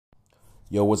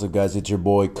Yo, what's up, guys? It's your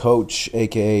boy, Coach,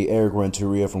 a.k.a. Eric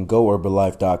Renteria from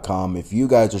GoHerbalife.com. If you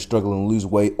guys are struggling to lose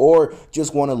weight or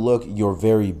just want to look your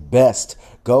very best,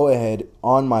 go ahead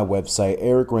on my website,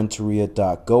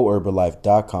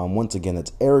 ericrenteria.goherbalife.com. Once again,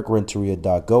 that's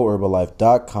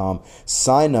ericrenteria.goherbalife.com.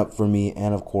 Sign up for me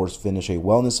and, of course, finish a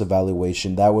wellness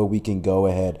evaluation. That way we can go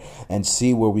ahead and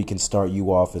see where we can start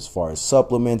you off as far as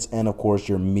supplements and, of course,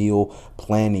 your meal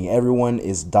planning. Everyone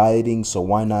is dieting, so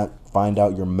why not find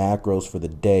out your macros for the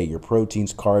day, your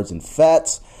proteins, carbs, and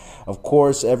fats. Of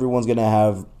course, everyone's going to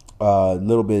have a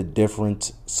little bit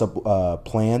different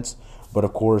plans. But,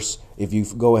 of course, if you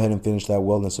go ahead and finish that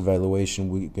wellness evaluation,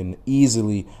 we can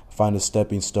easily find a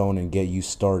stepping stone and get you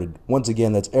started. Once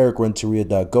again, that's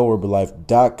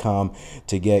ericrenteria.goherbalife.com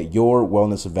to get your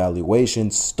wellness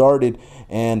evaluation started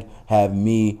and have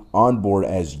me on board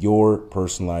as your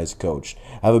personalized coach.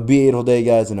 Have a beautiful day,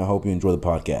 guys, and I hope you enjoy the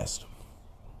podcast.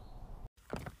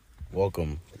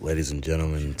 Welcome, ladies and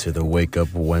gentlemen, to the Wake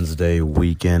Up Wednesday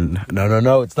weekend.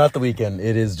 No, it's not the weekend.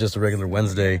 It is just a regular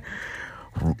Wednesday.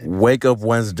 Wake Up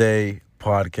Wednesday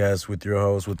podcast with your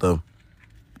host with the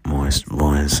moist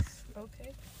voice.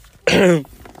 Okay.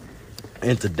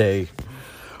 And today,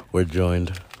 we're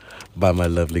joined by my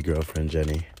lovely girlfriend,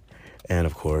 Jenny. And,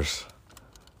 of course,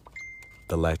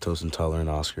 the lactose intolerant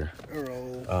Oscar.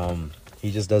 Hello.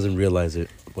 He just doesn't realize it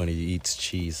when he eats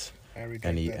cheese.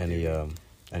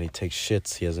 And he takes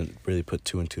shits. He hasn't really put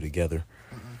two and two together.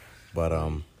 But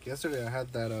yesterday I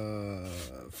had that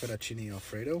fettuccine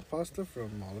Alfredo pasta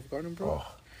from Olive Garden, bro.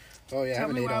 Oh yeah.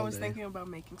 Tell me why I was thinking about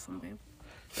making some, babe.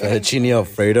 Fettuccine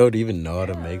Alfredo? Do you even know how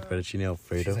to make fettuccine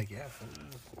Alfredo? She's like, yeah, of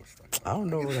course. I don't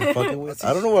know what I'm fucking with.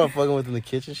 I don't know what I'm fucking with in the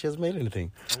kitchen. She hasn't made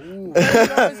anything. Ooh. You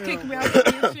always kick me out of the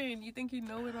kitchen. You think you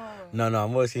know it all. No,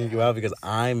 I'm always kicking you out because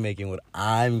I'm making what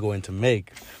I'm going to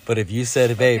make. But if you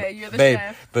said, babe, okay, you're the babe,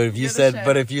 chef. but if you said,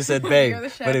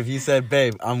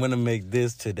 babe, I'm going to make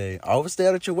this today, I will stay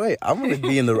out of your way. I'm going to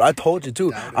be I told you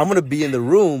too, I'm going to be in the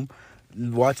room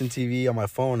watching TV on my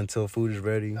phone until food is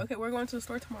ready. Okay, we're going to the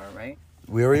store tomorrow, right?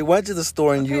 We already went to the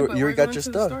store and you already got your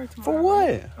stuff. For what?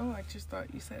 Right? Oh, I just thought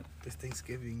you said. It's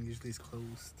Thanksgiving. Usually it's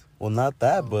closed. Well, not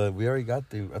that, but we already got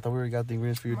I thought we already got the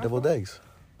ingredients for your deviled eggs.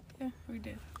 Yeah, we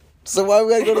did. So why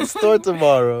we got to go to the store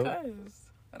tomorrow? Because,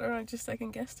 I don't know, I just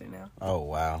second guessed it now. Oh,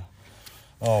 wow.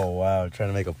 Trying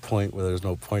to make a point where there's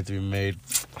no point to be made.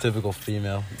 Typical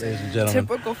female, ladies and gentlemen.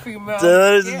 Typical female.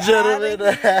 Ladies and gentlemen.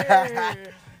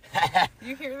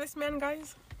 You hear this, man,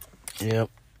 guys? Yep.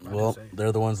 Well,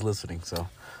 they're the ones listening, so.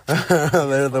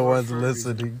 They're the ones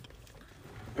listening.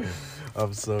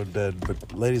 I'm so dead.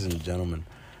 But, ladies and gentlemen,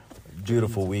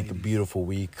 beautiful week.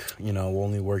 You know, we'll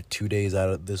only work 2 days out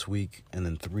of this week and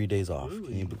then 3 days off.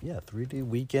 Really? 3-day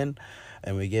weekend.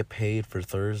 And we get paid for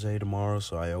Thursday tomorrow,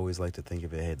 so I always like to think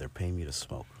of it, hey, they're paying me to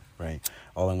smoke, right?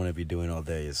 All I'm going to be doing all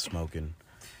day is smoking.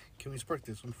 Can we spark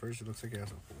this one first? It looks like it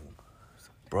has a hole.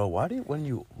 Bro, why do you, when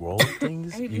you roll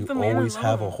things, Hey, you always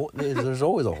have a hole? There's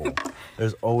always a hole.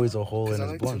 There's always a hole in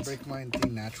his blunts. I like to break mine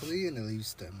thing naturally and it leaves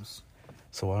stems.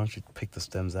 So why don't you pick the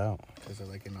stems out? Because I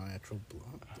like a natural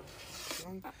blunt.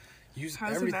 Use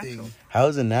How's everything. How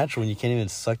is it natural when you can't even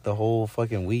suck the whole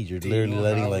fucking weed? You're literally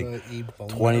letting like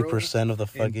 20% of the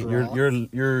fucking.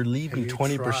 You're leaving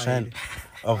 20%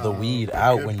 of the weed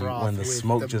out when the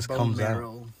smoke just comes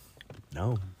out.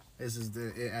 No.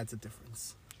 It adds a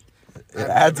difference. It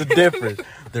adds a difference.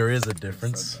 There is a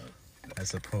difference, I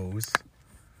suppose.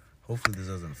 Hopefully this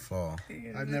doesn't fall.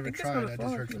 I've never tried. I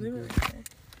just heard some good.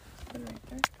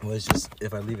 Well, it's just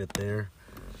if I leave it there.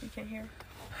 You can't hear.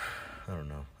 I don't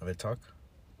know. Have I talk?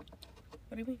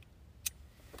 What do you mean?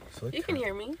 So you can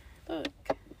hear me. Look.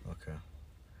 Okay.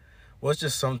 Well, it's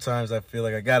just sometimes I feel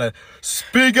like I gotta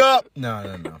speak up.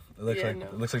 No. It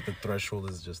looks like the threshold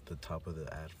is just the top of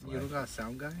the ad flag. You don't got a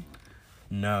sound guy?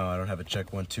 No, I don't have a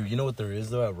check 1 2. You know what there is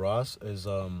though at Ross is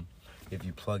if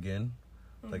you plug in,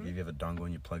 like if you have a dongle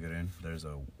and you plug it in, there's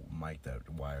a mic that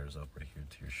wires up right here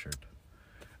to your shirt.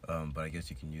 But I guess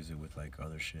you can use it with like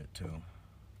other shit too.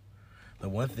 The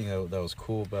one thing that was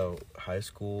cool about high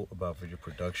school about video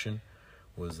production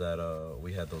was that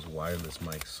we had those wireless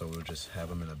mics, so we'll just have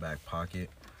them in the back pocket,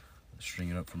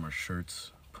 string it up from our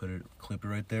shirts, clip it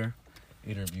right there.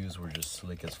 Interviews were just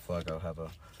slick as fuck. I'll have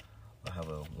a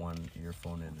one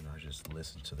earphone in and I just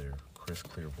listen to their crisp,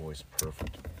 clear voice.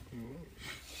 Perfect.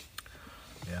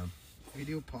 Yeah.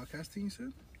 Video podcasting, you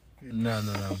said? No.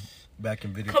 Back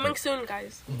in video. Coming soon,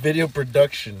 guys. Video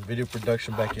production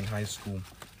back in high school.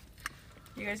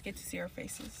 You guys get to see our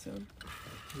faces soon.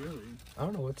 Really? I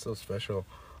don't know what's so special.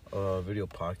 Video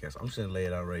podcast. I'm just gonna lay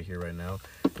it out right here, right now.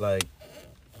 Like,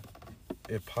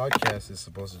 if podcast is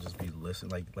supposed to just be listen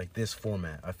like this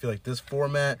format. I feel like this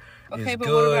format is Okay, but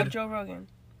good. what about Joe Rogan?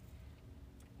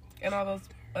 And all those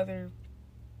other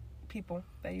people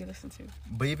that you listen to.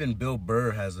 But even Bill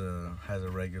Burr has a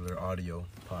regular audio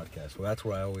podcast. Well, that's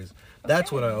where I always.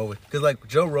 That's what I always. Because like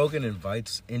Joe Rogan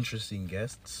invites interesting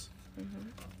guests.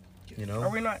 You know. Are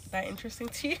we not that interesting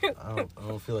to you? I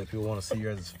don't feel like people want to see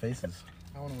your guys' faces.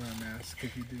 I want to wear a mask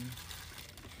if you do.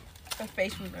 A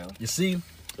face reveal. You see,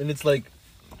 and it's like,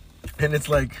 I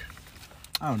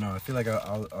don't know. I feel like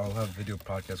I'll have a video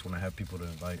podcast when I have people to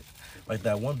invite. Like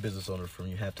that one business owner from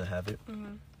You Have to Have It.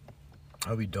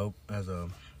 That'd be dope as a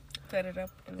Set it up.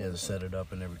 set it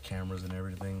up and every cameras and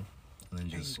everything, and then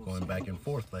just going back and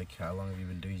forth. Like how long have you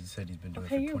been doing? He said he's been doing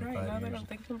Okay, it for you're 25 right. Now years. that I'm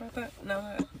thinking about that, now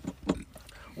that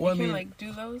Well, you I can mean, like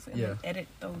do those and then edit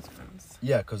those ones.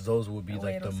 yeah, because those would be That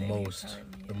way like the it'll save you most,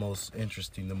 time, the yeah. most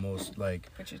interesting, the most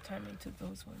like, Put your time into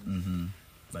those ones.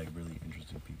 like really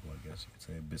interesting people. I guess you could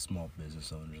say a bit small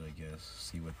business owners. I guess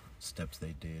see what steps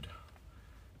they did.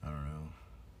 I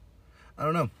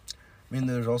don't know. I mean,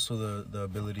 there's also the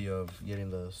ability of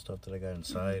getting the stuff that I got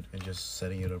inside and just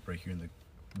setting it up right here in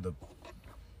the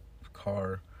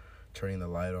car, turning the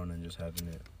light on and just having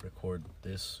it record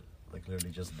this, like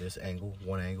literally just this angle,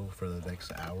 one angle for the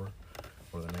next hour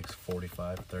or the next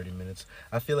 45, 30 minutes.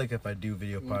 I feel like if I do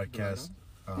video podcasts,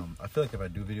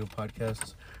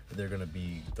 they're going to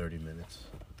be 30 minutes,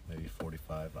 maybe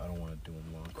 45. I don't want to do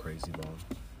them long, crazy long.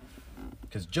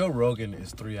 Because Joe Rogan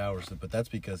is 3 hours, but that's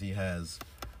because he has...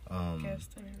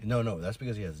 No, that's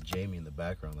because he has Jamie in the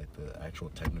background, like the actual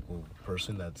technical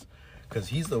person. That's because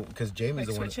Jamie's Like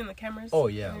the one. switching the cameras. Oh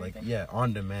yeah, and like everything?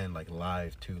 on demand, like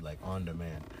live too, like on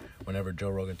demand. Whenever Joe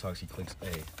Rogan talks, he clicks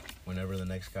A. Whenever the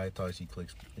next guy talks, he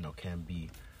clicks, Cam B.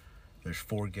 There's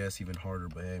 4 guests, even harder,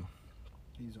 but hey,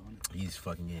 He's on it. he's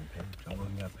fucking getting paid. Joe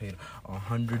Rogan got paid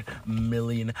 $100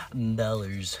 million To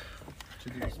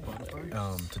do the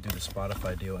Spotify? to do the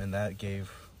Spotify deal, and that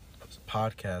gave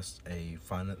podcasts a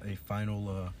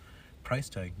final price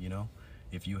tag.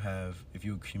 If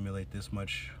you accumulate this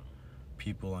much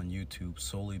people on YouTube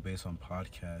solely based on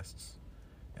podcasts,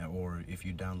 or if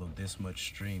you download this much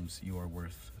streams, you are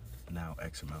worth now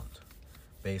X amount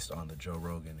based on the Joe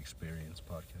Rogan Experience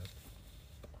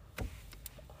podcast.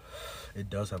 It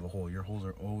does have a hole. Your holes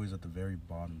are always at the very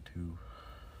bottom too.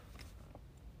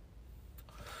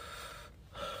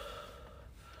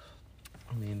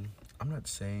 I mean, I'm not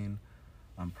saying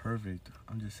I'm perfect.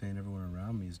 I'm just saying everyone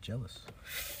around me is jealous.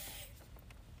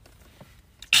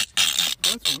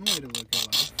 That's one way to look at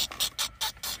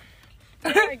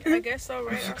life. I guess so,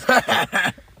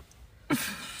 right?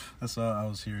 That's all I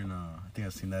was hearing. I think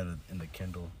I've seen that in the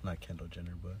not Kendall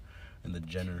Jenner, but in the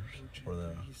Jenners or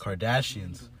the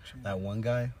Kardashians. That one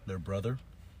guy, their brother,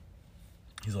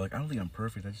 he's like, I don't think I'm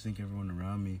perfect. I just think everyone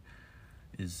around me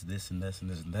is this and this and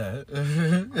this and that.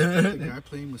 The guy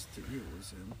playing Mysterio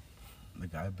was him. The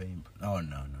guy being... Oh,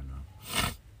 no.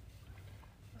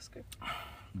 That's good.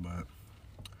 But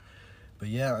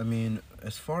yeah, I mean,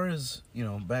 as far as,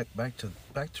 back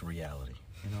to reality,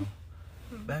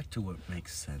 back to what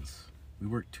makes sense. We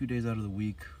worked 2 days out of the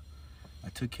week. I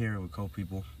took care of a couple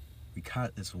people. We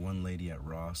caught this one lady at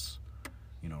Ross,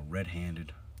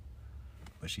 red-handed,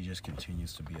 but she just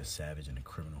continues to be a savage and a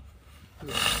criminal.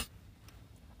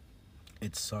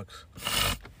 It sucks.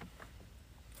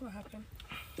 What happened?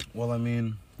 Well, I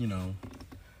mean,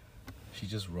 she's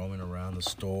just roaming around the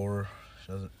store.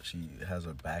 She has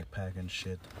a backpack and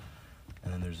shit.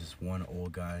 And then there's this one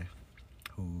old guy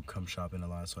who comes shopping a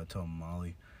lot. So I tell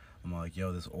Molly, I'm like,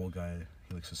 yo, this old guy,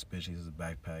 he looks suspicious. He has a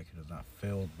backpack. It is not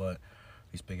filled, but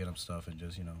he's picking up stuff and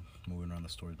just, moving around the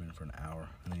store. He's been for an hour.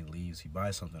 And then he leaves. He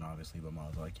buys something, obviously. But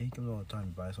Molly's like, yeah, he comes all the time.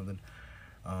 He buys something.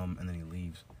 And then he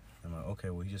leaves. I'm like, okay,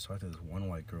 well, he just talked to this one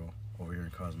white girl over here in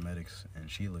cosmetics,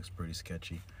 and she looks pretty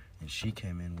sketchy. And she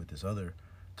came in with this other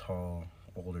tall,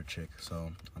 older chick,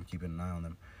 so I'm keeping an eye on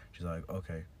them. She's like,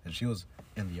 okay. And she was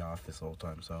in the office the whole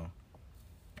time, so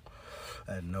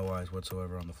I had no eyes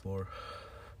whatsoever on the floor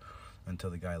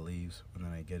until the guy leaves. And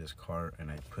then I get his cart,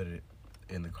 and I put it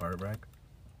in the cart rack.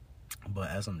 But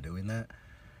as I'm doing that,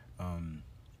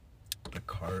 the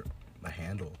cart, the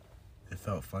handle, it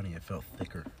felt funny. It felt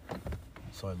thicker.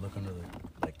 So I look under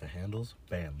the handles.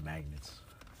 Bam, magnets.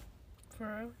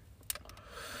 For real?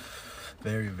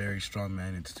 Very, very strong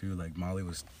magnets too. Like Molly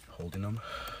was holding them.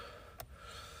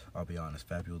 I'll be honest,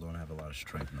 fat people don't have a lot of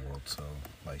strength in the world. So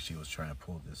like she was trying to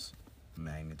pull this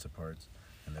magnets apart,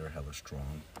 and they were hella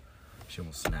strong. She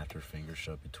almost snapped her fingers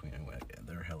shut between them.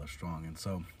 They're hella strong. And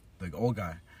so the old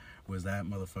guy was that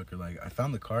motherfucker. Like I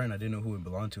found the car and I didn't know who it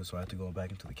belonged to, so I had to go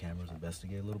back into the cameras,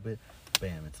 investigate a little bit.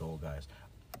 Bam, it's the old guys.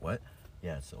 What?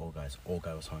 Yeah, it's the old guy. Old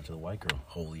guy was talking to the white girl.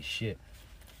 Holy shit.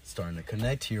 Starting to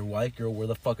connect here, white girl. Where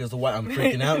the fuck is the white? I'm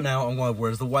freaking out now. I'm going,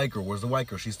 where's the white girl? Where's the white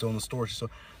girl? She's still in the store. So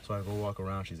I go walk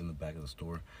around. She's in the back of the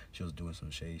store. She was doing some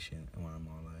shady shit. And I'm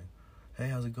all like, hey,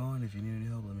 how's it going? If you need any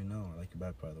help, let me know. I like your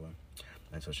back, by the way.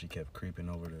 And so she kept creeping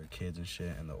over to the kids and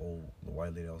shit. And the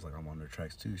white lady, I was like, I'm on their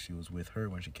tracks too. She was with her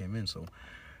when she came in. So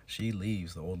she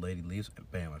leaves. The old lady leaves.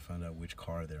 And bam, I found out which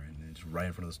car they're in. And it's right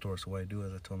in front of the store. So what I do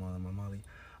is I told my Molly,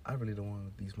 I really don't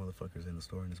want these motherfuckers in the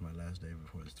store, and it's my last day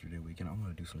before this 3-day weekend. I'm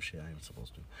gonna do some shit I ain't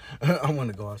supposed to. I'm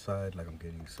gonna go outside like I'm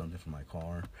getting something from my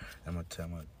car. I'm gonna,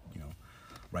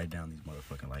 write down these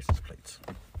motherfucking license plates.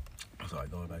 So I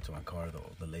go back to my car.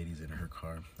 The lady's in her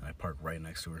car, and I park right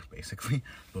next to her, basically,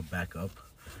 but back up.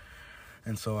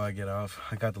 And so I get off.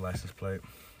 I got the license plate,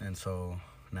 and so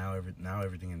now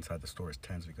everything inside the store is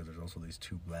tense because there's also these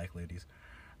 2 black ladies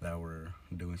that were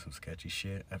doing some sketchy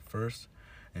shit at first.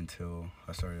 Until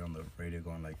I started on the radio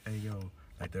going like, hey, yo,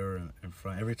 like they were in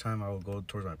front. Every time I would go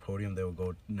towards my podium, they would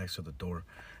go next to the door.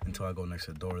 Until I go next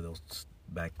to the door, they'll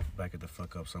back it the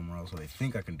fuck up somewhere else. So they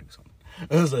think I can do something.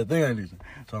 So I think I can do something.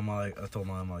 So I told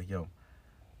Mom, I'm like, yo,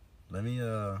 let me,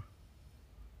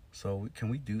 so can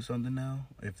we do something now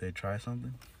if they try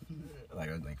something? Like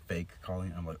fake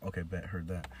calling. I'm like, okay, bet, heard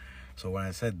that. So when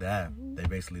I said that, they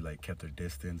basically like kept their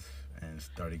distance and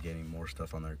started getting more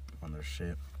stuff on their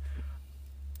shit.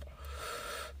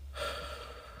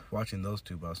 Watching those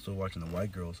 2, but I was still watching the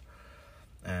white girls.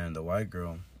 And the white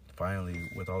girl, finally,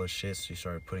 with all the shit, she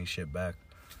started putting shit back.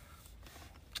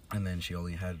 And then she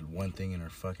only had one thing in her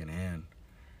fucking hand.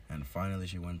 And finally,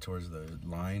 she went towards the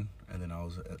line. And then I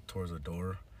was towards the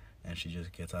door. And she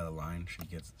just gets out of line.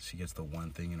 She gets the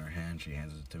one thing in her hand. She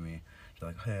hands it to me. She's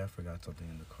like, hey, I forgot something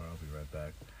in the car. I'll be right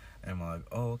back. And I'm like,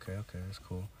 oh, okay, that's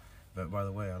cool. But by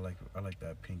the way, I like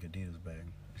that pink Adidas bag.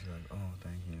 She's like, oh,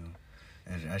 thank you.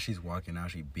 And as she's walking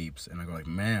out, she beeps. And I go like,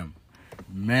 ma'am.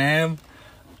 And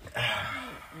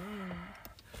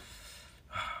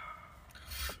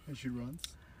she runs?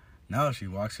 No, she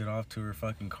walks it off to her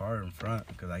fucking car in front.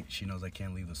 Because she knows I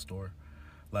can't leave the store.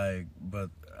 Like,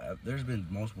 but there's been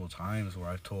multiple times where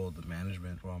I've told the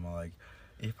management, where I'm like,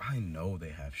 if I know they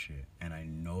have shit. And I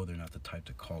know they're not the type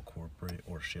to call corporate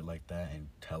or shit like that and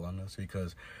tell on us.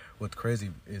 Because what's crazy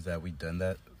is that we done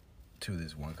that to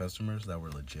these one customers that were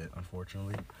legit,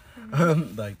 unfortunately.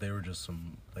 Like they were just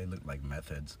they looked like meth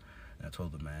heads. And I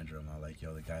told the manager, I'm like,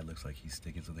 yo, the guy looks like he's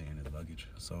sticking something in his luggage.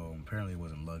 So apparently it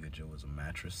wasn't luggage, it was a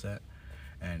mattress set.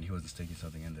 And he wasn't sticking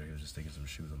something in there, he was just sticking some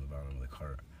shoes on the bottom of the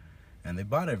cart. And they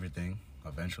bought everything,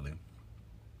 eventually.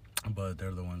 But they're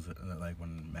the ones that like,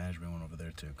 when management went over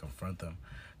there to confront them,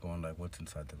 going like, what's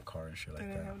inside the car and shit like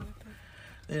that.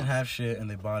 They didn't have shit, and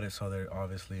they bought it, so they're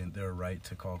obviously in their right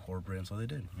to call corporate, and so they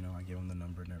did. I gave them the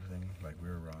number and everything. Like, we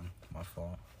were wrong. My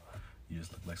fault. You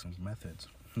just look like some methods.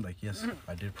 Like, yes,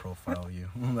 I did profile you.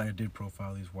 Like, I did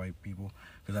profile these white people,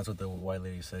 because that's what the white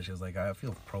lady said. She was like, I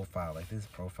feel profiled, like this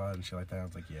profile and shit like that. I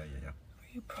was like, yeah. Are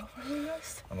you profiling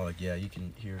us? I'm like, yeah,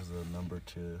 here's the number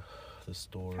to the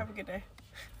store. Have a good day.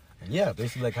 And yeah,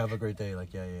 basically, like, have a great day.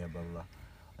 Like, yeah, blah, blah,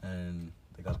 blah. And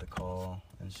they got the call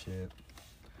and shit.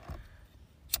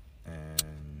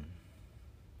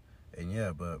 And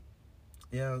yeah, but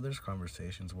yeah, there's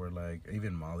conversations where like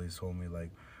even Molly told me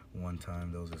like one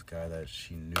time there was this guy that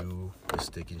she knew was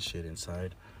sticking shit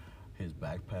inside his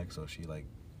backpack, so she like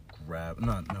grabbed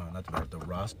not the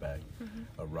Ross bag,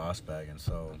 a Ross bag, and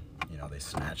so they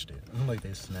snatched it. Like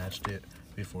they snatched it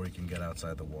before he can get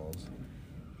outside the walls.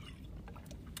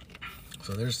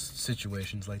 So there's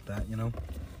situations like that,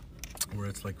 where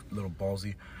it's like a little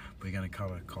ballsy. But you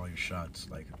gotta call your shots.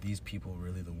 Like, these people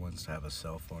really the ones to have a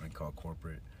cell phone and call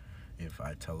corporate if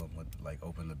I tell them what, like,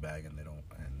 open the bag and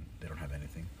they don't have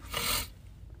anything.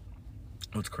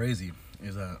 What's crazy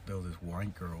is that there was this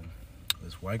white girl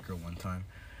one time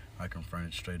I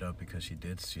confronted straight up because she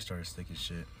started sticking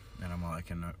shit. And I'm like,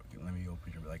 let me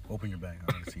open your bag.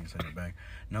 I want to see inside your bag.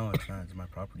 No, it's not. It's my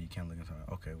property. You can't look inside.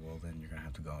 Okay, well, then you're going to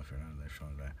have to go if you're not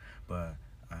showing the bag. But,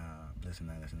 this and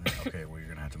that. Okay, well, you're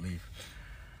going to have to leave.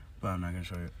 But I'm not going to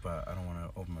show you. But I don't want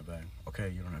to open my bag. Okay,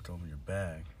 you don't have to open your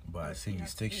bag. But I seen you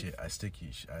stick shit. I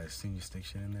seen you stick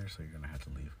shit in there, so you're going to have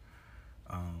to leave.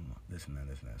 This and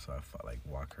that. So I, like,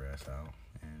 walk her ass out.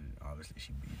 And obviously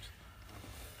she beeps.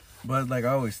 But, like,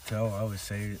 I always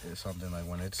say something, like,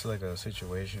 when it's, like, a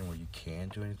situation where you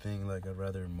can't do anything, like, I'd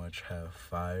rather much have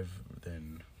 5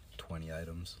 than 20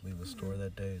 items leave the store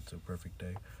that day. It's a perfect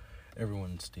day.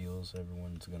 Everyone steals.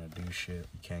 Everyone's gonna do shit.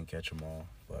 You can't catch them all.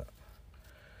 But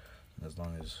as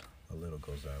long as a little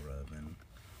goes out rather than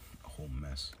a whole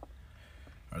mess.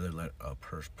 I'd rather let a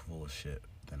purse full of shit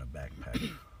than a backpack.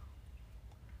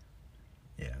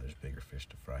 Yeah, there's bigger fish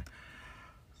to fry.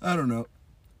 I don't know.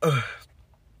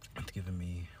 It's giving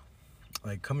me,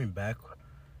 like, coming back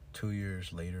 2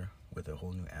 years later with a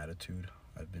whole new attitude.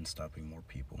 I've been stopping more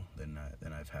people than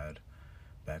I've had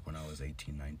back when I was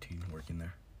 18, 19 working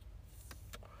there.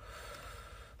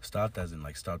 Stopped as in,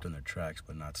 like, stopped in their tracks,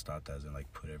 but not stopped as in,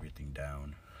 like, put everything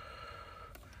down,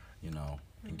 you know,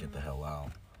 and get the hell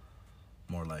out.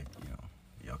 More like, you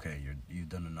know, okay, you've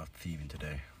done enough thieving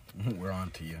today. We're on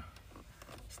to you.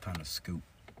 It's time to scoop.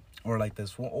 Or like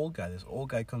this old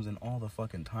guy comes in all the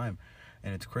fucking time.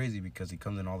 And it's crazy because he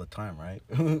comes in all the time, right?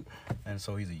 And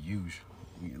so he's a huge.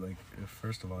 Like,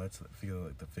 first of all, I feel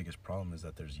like the biggest problem is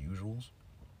that there's usuals.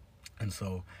 And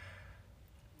so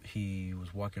he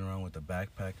was walking around with a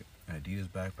backpack, an Adidas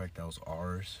backpack that was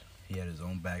ours. He had his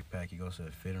own backpack. He goes to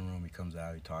the fitting room. He comes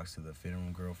out. He talks to the fitting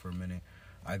room girl for a minute.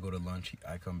 I go to lunch.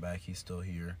 I come back. He's still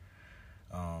here.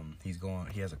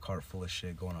 He has a cart full of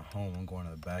shit going home. I'm going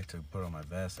to the back to put on my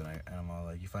vest, and I'm all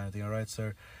like, "You find anything all right,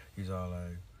 sir?" He's all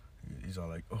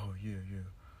like, "Oh yeah."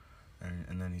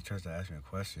 And then he tries to ask me a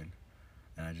question,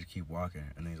 and I just keep walking.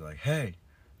 And then he's like, "Hey,"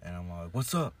 and I'm all like,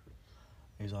 "What's up?"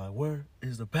 He's like, "Where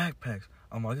is the backpacks?"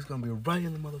 I'm like, "It's gonna be right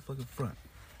in the motherfucking front."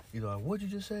 He's like, "What'd you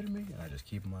just say to me?" And I just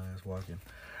keep my ass walking.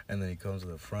 And then he comes to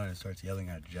the front and starts yelling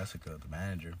at Jessica, the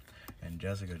manager. And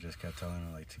Jessica just kept telling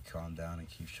him, like, to calm down and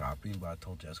keep shopping. But I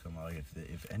told Jessica, I'm like,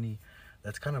 if any,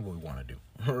 that's kind of what we want to do.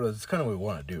 It's kind of what we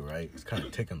want to do, right? It's kind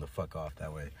of tick him the fuck off.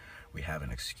 That way we have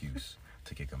an excuse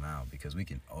to kick him out. Because we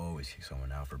can always kick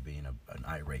someone out for being an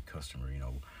irate customer, you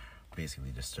know,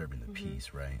 basically disturbing the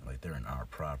peace, right? Like, they're in our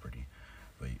property.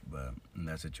 But in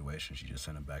that situation, she just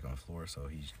sent him back on the floor. So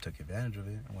he took advantage of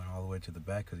it and went all the way to the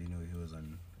back because he knew he was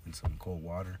in some cold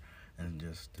water, and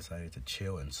just decided to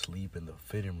chill and sleep in the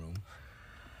fitting room.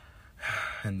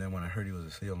 And then when I heard he was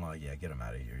asleep, I'm like, yeah, get him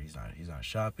out of here. He's not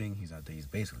shopping. He's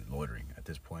basically loitering. At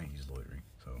this point, he's loitering.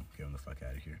 So get him the fuck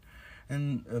out of here.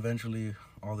 And eventually,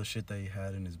 all the shit that he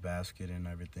had in his basket and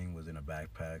everything was in a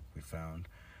backpack we found,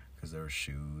 because there were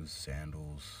shoes,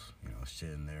 sandals, you know, shit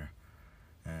in there.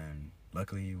 And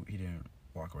luckily, he didn't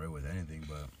walk away with anything.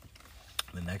 But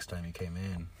the next time he came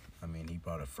in, I mean, he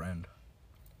brought a friend.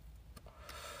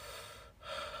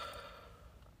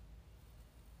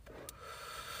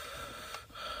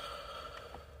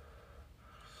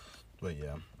 But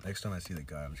yeah, next time I see the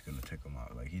guy, I'm just gonna take him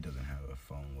out. Like, he doesn't have a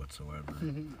phone whatsoever.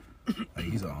 Like,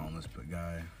 he's a homeless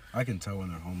guy. I can tell when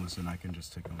they're homeless, and I can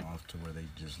just take them off to where they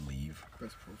just leave.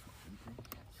 Best profile, bro.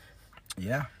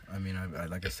 Yeah, I mean, I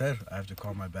like I said, I have to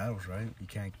call my battles, right? You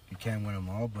can't win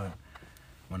them all, but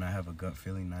when I have a gut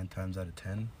feeling 9 times out of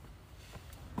 10,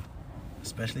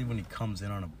 especially when he comes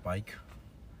in on a bike,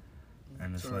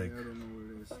 and it's Sorry, like, I don't know what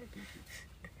it is.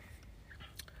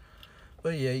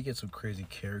 but yeah, you get some crazy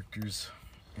characters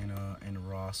in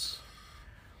Ross.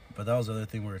 But that was the other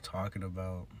thing we were talking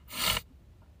about.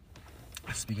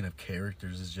 Speaking of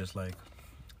characters, is just like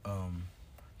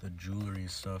the jewelry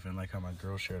stuff, and like how my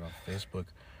girl shared on Facebook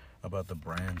about the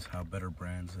brands, how better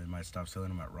brands, they might stop selling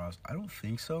them at Ross. I don't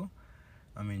think so.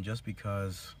 I mean, just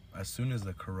because as soon as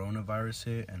the coronavirus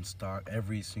hit and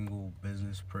every single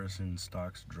business person's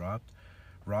stocks dropped,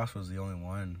 Ross was the only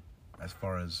one, as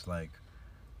far as like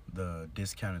the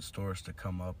discounted stores, to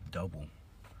come up double.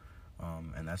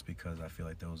 And that's because I feel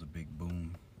like there was a big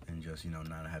boom and just, you know,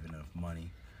 not having enough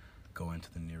money, going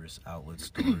to the nearest outlet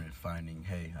store and finding,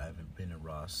 hey, I haven't been to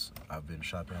Ross. I've been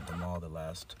shopping at the mall the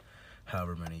last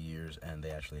however many years, and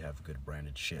they actually have good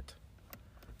branded shit.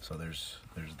 So there's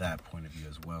that point of view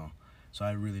as well. So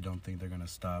I really don't think they're going to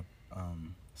stop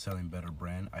selling better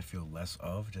brand. I feel less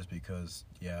of, just because,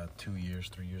 3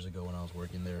 years ago when I was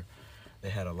working there, they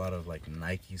had a lot of like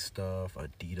Nike stuff,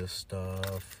 Adidas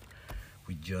stuff.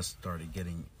 We just started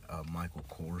getting Michael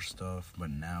Kors stuff,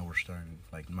 but now we're starting,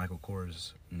 like, Michael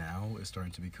Kors now is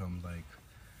starting to become like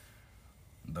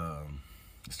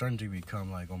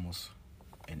almost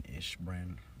an ish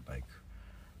brand. Like,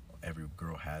 every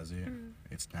girl has it.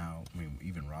 It's now, I mean,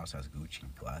 even Ross has Gucci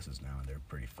glasses now, and they're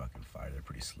pretty fucking fire. They're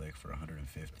pretty slick for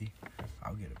 $150.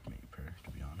 I'll get a pair,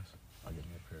 to be honest. I'll get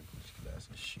me a pair of Gucci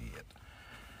glasses. Shit.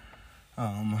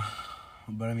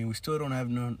 But I mean, we still don't have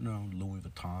no Louis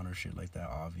Vuitton or shit like that,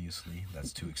 obviously.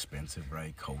 That's too expensive,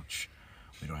 right? Coach.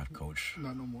 We don't have Coach.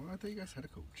 Not no more. I thought you guys had a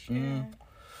Coach. Yeah.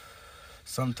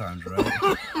 Sometimes,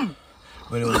 right?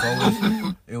 But it was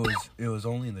always it was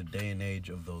only in the day and age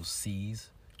of those C's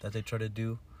that they try to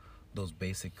do, those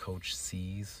basic Coach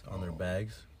C's on their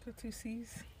bags. The 2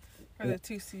 C's? Or the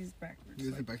 2 C's backwards?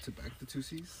 Is it back to back, the 2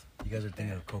 C's? You guys are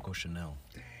thinking of Coco Chanel.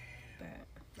 That.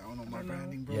 I don't know my I know.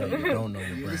 branding, bro. Yeah, you don't know your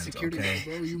You're the brands, security okay?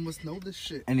 guard, bro. You must know this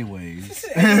shit. Anyways.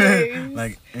 Anyways.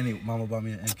 Like, mama bought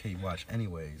me an MK watch.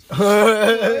 Anyways.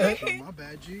 Oh, my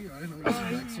bad, G. I didn't know you was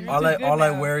vaccinated. all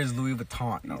I wear is Louis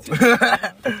Vuitton. No.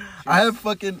 I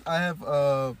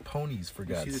have ponies, for You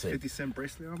see God's this sake. 50-cent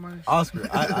bracelet on my... Oscar,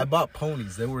 I bought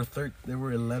ponies. They were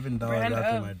 $11 Brand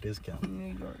after of my discount.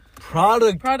 New York.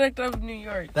 Product of New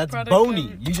York. that's Product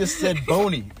bony. of- You just said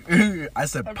bony. I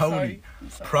said I'm pony. sorry. I'm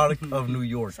sorry. Product of New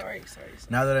York. Sorry.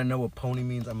 Now that I know what pony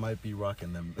means, I might be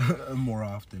rocking them more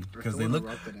often because they look.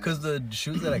 Because the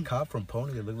shoes that I caught from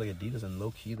Pony, they look like Adidas, and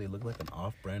low key they look like an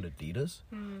off-brand Adidas.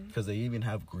 Because they even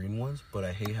have green ones, but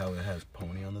I hate how it has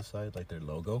Pony on the side, like their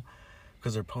logo.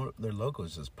 Because their logo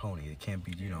is just Pony. It can't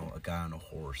be a guy on a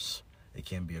horse. It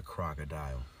can't be a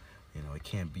crocodile. It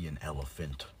can't be an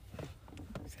elephant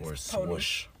or a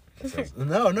swoosh. It says,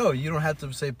 no, you don't have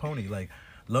to say Pony. Like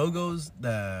logos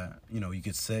that you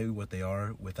could say what they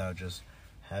are without just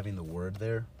having the word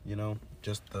there.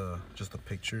 Just the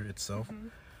picture itself.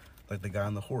 Like the guy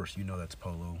on the horse, that's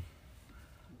Polo.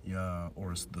 Yeah,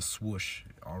 or the swoosh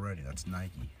already. That's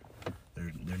Nike.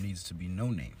 There needs to be no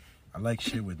name. I like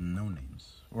shit with no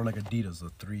names. Or like Adidas,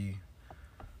 the three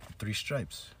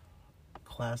stripes.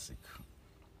 Classic.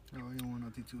 Oh, you don't want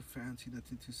nothing too fancy,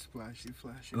 nothing too flashy.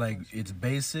 Like it's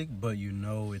basic, but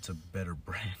it's a better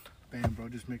brand. Bam, bro,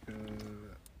 just make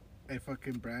a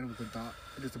fucking brand with a dot.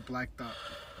 It is a black dot.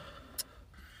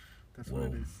 That's what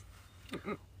it is.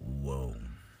 Whoa.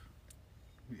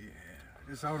 Yeah.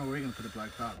 Just, I don't know where you're gonna put a black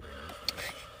dot, bro.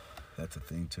 That's a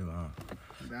thing too, huh?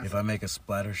 That's If I make a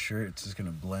splatter shirt, it's just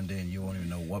gonna blend in. You won't even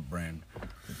know what brand.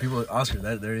 People,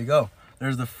 Oscar, there you go.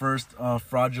 There's the first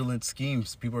fraudulent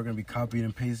schemes. People are gonna be copying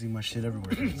and pasting my shit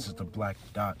everywhere. It's just a black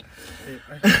dot.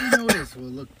 I think you know what it is. Well,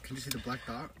 look, can you see the black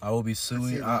dot? I will be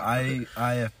suing. it. I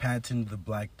have patented the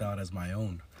black dot as my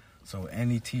own. So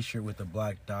any T-shirt with the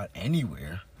black dot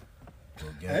anywhere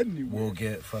will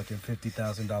get fucking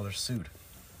 $50,000 sued.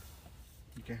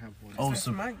 You can't have one. Oh, That's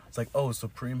mine. it's like,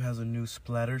 Supreme has a new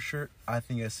splatter shirt. I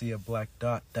think I see a black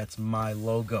dot. That's my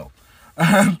logo.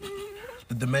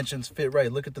 The dimensions fit right.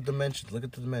 Look at the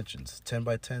dimensions. 10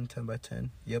 by 10, 10 by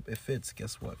 10. Yep, it fits.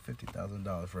 Guess what?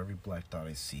 $50,000 for every black dot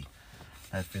I see.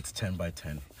 That fits 10 by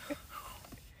 10.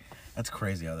 That's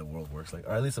crazy how the world works. Or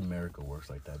at least America works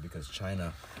like that, because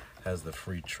China has the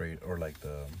free trade, or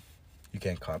you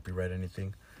can't copyright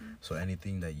anything. So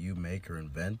anything that you make or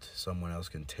invent, someone else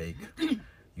can take,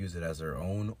 use it as their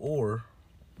own, or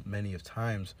many of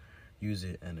times use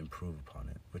it and improve upon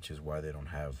it, which is why they don't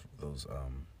have those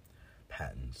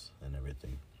patents and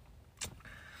everything.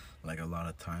 Like a lot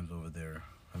of times over there,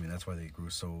 that's why they grew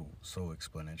so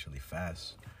exponentially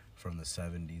fast, from the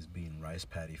 70s being rice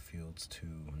paddy fields to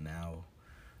now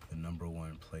the number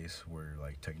one place where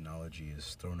technology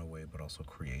is thrown away but also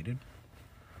created.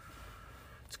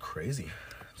 It's crazy.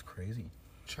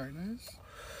 China is?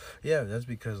 Yeah, that's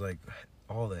because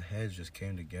all the heads just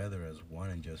came together as one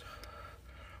and just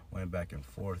went back and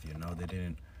forth. They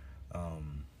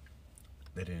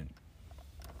didn't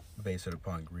base it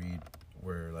upon greed,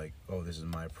 where this is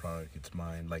my product, it's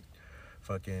mine. Like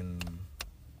fucking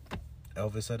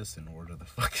Elvis Edison, or the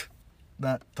fuck.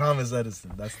 Not Thomas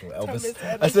Edison. That's the Elvis.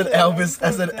 I said Elvis.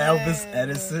 I said Elvis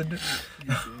Edison.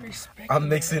 I'm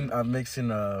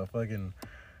mixing a fucking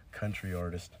country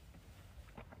artist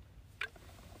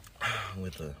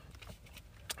with a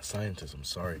scientist. I'm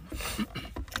sorry.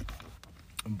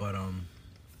 But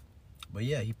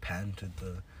yeah, he patented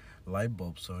the light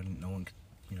bulb, so no one could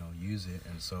use it,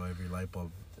 and so every light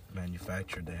bulb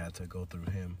manufactured, they had to go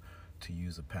through him to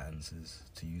use the patents,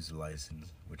 to use the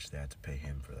license, which they had to pay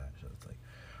him for that. So it's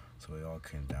so it all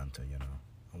came down to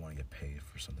I want to get paid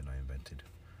for something I invented.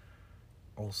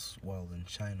 Also, while in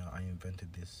China, I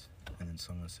invented this, and then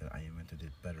someone said I invented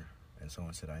it better, and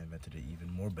someone said I invented it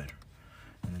even more better,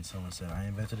 and then someone said I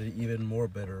invented it even more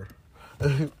better,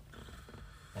 and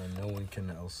no one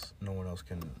else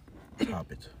can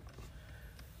top it.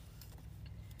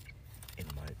 In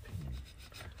my opinion.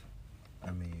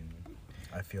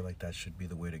 I feel like that should be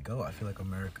the way to go. I feel like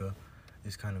America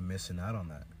is kind of missing out on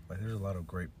that. There's a lot of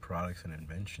great products and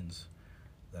inventions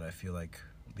that I feel like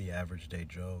the average day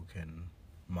Joe can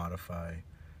modify,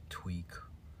 tweak,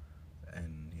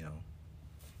 and,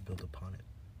 build upon it.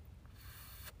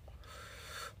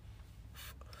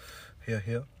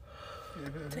 Here.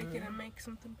 Take it and make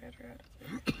something better out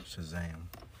of it. Shazam.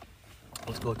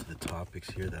 Let's go to the topics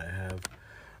here that I have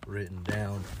written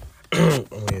down. I'm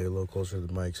gonna get a little closer to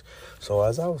the mics. So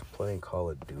as I was playing Call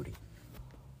of Duty,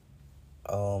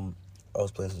 I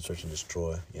was playing some Search and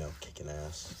Destroy, kicking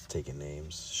ass, taking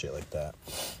names, shit like that.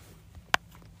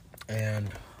 And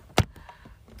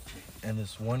And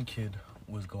this one kid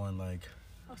was going like,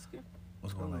 Oscar. Oh.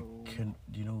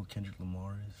 do you know who Kendrick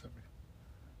Lamar is? Sorry.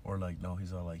 Or like, no,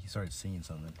 he's all like, he started singing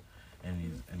something, and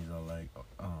he's all like,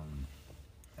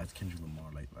 that's Kendrick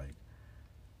Lamar,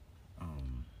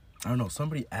 I don't know.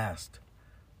 Somebody asked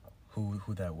who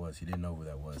that was. He didn't know who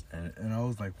that was, and I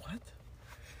was like, what?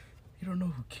 You don't know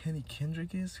who Kenny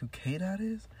Kendrick is? Who K-Dot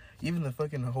is? Even the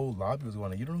fucking whole lobby was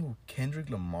going, you don't know who Kendrick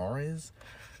Lamar is?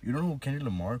 You don't know who Kendrick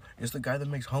Lamar? It's the guy that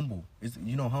makes Humble. It's,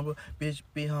 you know Humble? Bitch,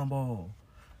 be humble.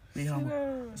 Be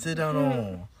humble. Sit down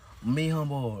on. Me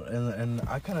humble. And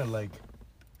I kind of like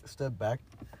stepped back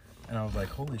and I was like,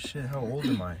 holy shit, how old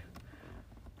am I?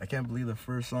 I can't believe the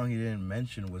first song he didn't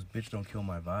mention was Bitch Don't Kill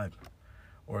My Vibe.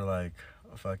 Or like,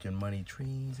 fucking Money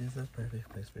Trees is the perfect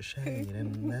place for shade.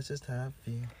 And that's just how I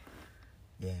feel.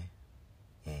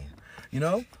 Yeah. You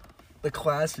know? The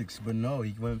classics. But no,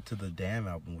 he went to the Damn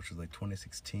album, which was like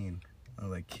 2016. I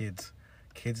was like, kids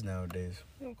nowadays.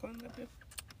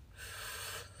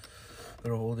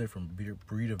 They're a whole different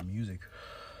breed of music.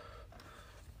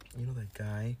 You know that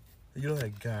guy? You know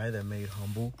that guy that made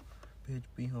Humble? Bitch,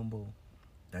 be humble.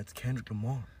 That's Kendrick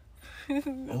Lamar.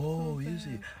 Oh, you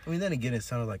see. I mean, then again, it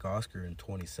sounded like Oscar in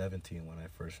 2017 when I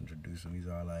first introduced him. He's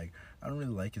all like, I don't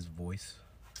really like his voice.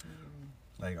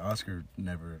 Like, Oscar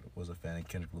never was a fan of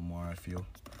Kendrick Lamar, I feel,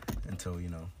 until, you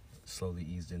know, slowly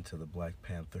eased into the Black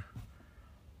Panther.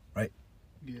 Right?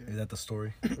 Yeah. Is that the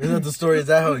story? Is that the story? Is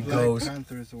that how it goes? Black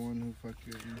Panther is the one who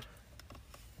fucking...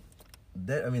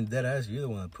 Dead ass, you're the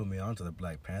one that put me onto the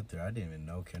Black Panther. I didn't even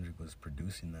know Kendrick was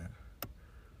producing that.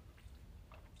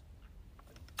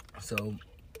 So,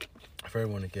 for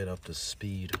everyone to get up to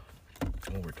speed,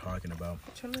 what we're talking about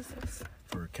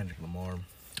for Kendrick Lamar,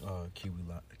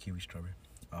 kiwi strawberry.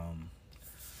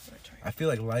 I feel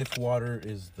like Life Water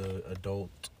is the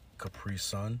adult Capri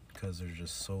Sun because they're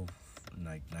just so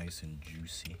like nice and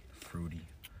juicy, fruity,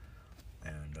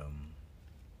 and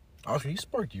Oscar, you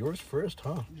sparked yours first,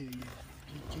 huh? Yeah.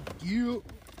 Yes,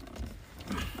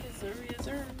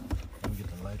 sir. Let me get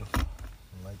the light off.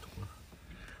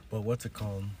 But what's it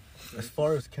called? As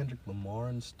far as Kendrick Lamar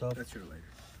and stuff, That's your lighter.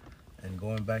 and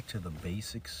going back to the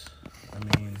basics, I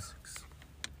mean,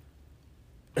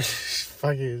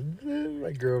 fucking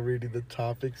my girl reading the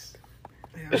topics.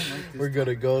 Yeah, I don't like this We're gonna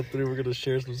topic. go through. We're gonna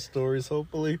share some stories,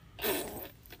 hopefully.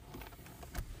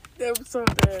 That was so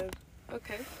bad.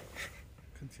 Okay.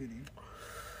 Continue.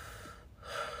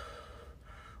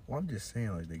 Well, I'm just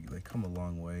saying, like, they come a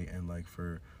long way, and like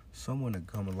for someone to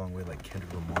come a long way like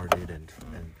Kendrick Lamar did, and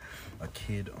a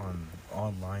kid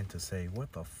online to say,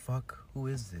 what the fuck, who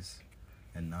is this,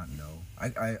 and not know.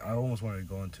 I almost wanted to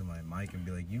go into my mic and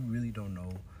be like, you really don't know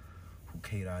who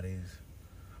K-Dot is.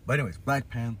 But anyways, Black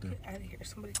Panther. Get out of here.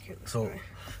 Somebody kill this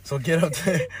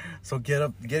So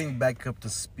getting back up to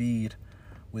speed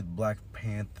with Black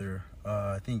Panther.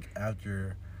 I think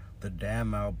after the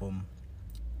Damn album,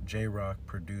 J-Rock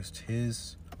dropped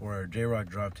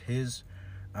his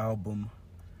album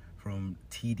from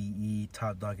TDE,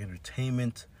 Top Dog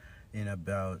Entertainment, in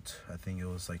about, I think it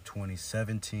was like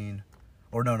 2017.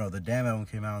 Or no, the Damn album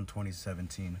came out in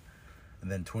 2017.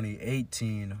 And then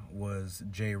 2018 was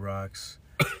J-Rock's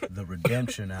The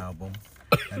Redemption album.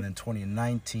 And then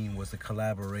 2019 was the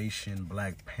collaboration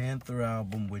Black Panther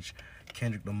album, which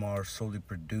Kendrick Lamar solely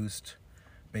produced,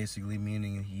 basically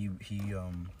meaning he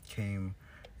came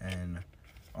and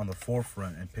on the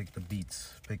forefront and picked the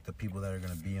beats, picked the people that are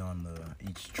gonna be on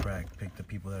each track, picked the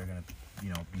people that are gonna,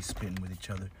 be spitting with each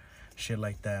other, shit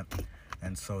like that.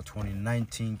 And so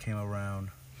 2019 came around,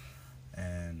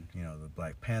 and the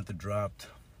Black Panther dropped.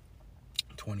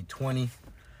 2020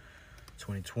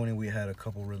 we had a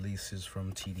couple releases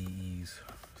from TDEs,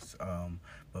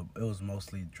 but it was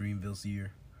mostly Dreamville's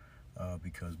year,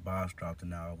 because Boss dropped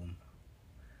an album,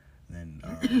 and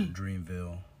then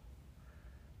Dreamville,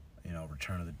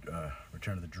 Return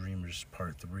of the Dreamers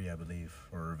Part 3, I believe,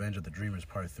 or Revenge of the Dreamers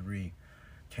Part 3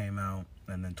 came out.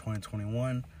 And then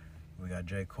 2021 we got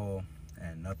J. Cole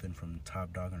and Nothing from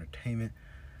Top Dog Entertainment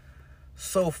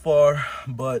so far.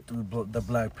 But the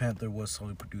Black Panther was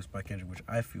solely produced by Kendrick, which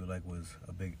I feel like was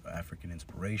a big African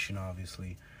inspiration,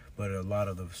 obviously, but a lot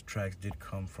of those tracks did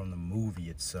come from the movie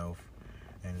itself.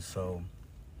 And so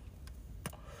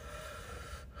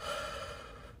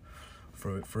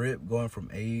for it going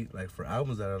from A, like for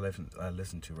albums that I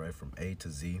listen to, right, from A to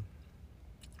Z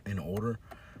in order,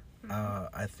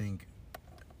 I think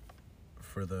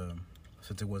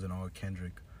since it wasn't all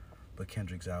Kendrick, but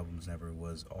Kendrick's albums never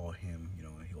was all him,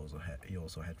 he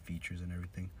also had features and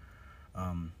everything.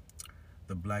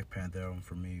 The Black Panther album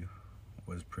for me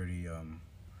was pretty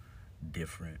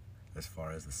different as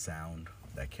far as the sound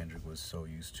that Kendrick was so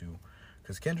used to,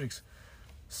 because Kendrick's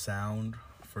sound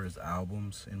for his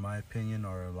albums, in my opinion,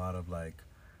 are a lot of like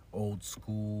old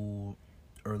school,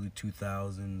 early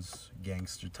 2000s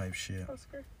gangster type shit.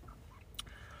 Oscar.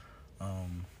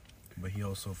 But he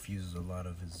also fuses a lot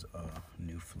of his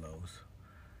new flows,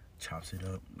 chops it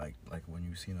up like when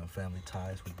you've seen on Family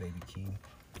Ties with Baby Keem.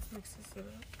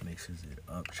 Mixes it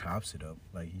up, chops it up,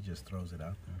 like he just throws it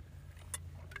out there.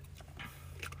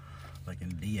 Like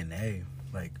in DNA,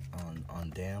 like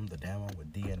on Damn, the Damn one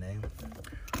with DNA.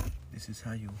 This is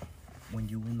how you, when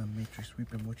you in the matrix,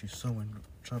 reaping what you're sowing,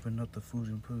 chopping up the food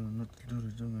and putting up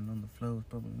the doing on the flows.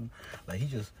 Like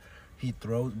he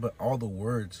throws, but all the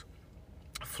words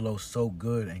flow so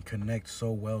good and connect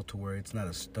so well to where it's not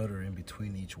a stutter in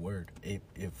between each word. It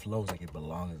flows like it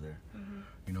belongs there. Mm-hmm.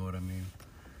 You know what I mean?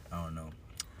 I don't know,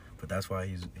 but that's why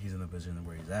he's in the position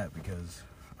where he's at, because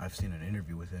I've seen an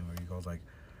interview with him where he goes like,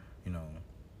 you know,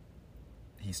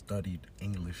 he studied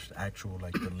English, actual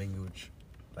like the language,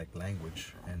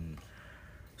 and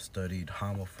studied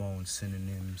homophones,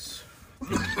 synonyms,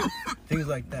 things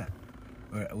like that,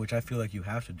 which I feel like you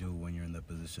have to do when you're in the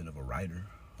position of a writer.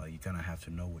 Like you kind of have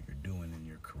to know what you're doing in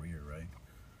your career, right?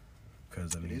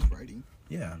 Because I mean, it is writing.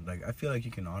 Yeah, like I feel like you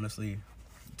can honestly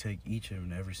take each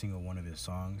and every single one of his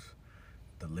songs,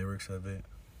 the lyrics of it,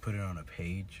 put it on a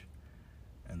page,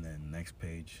 and then next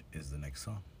page is the next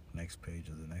song. Next page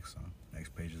is the next song.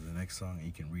 Next page is the next song, and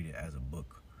you can read it as a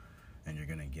book, and you're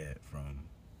gonna get from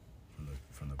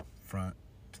the front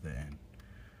to the end.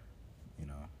 You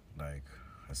know, like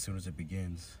as soon as it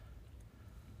begins,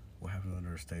 what happens on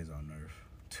earth stays on earth.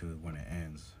 To when it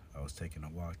ends, I was taking a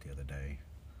walk the other day.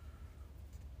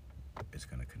 It's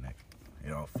gonna connect.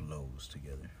 It all flows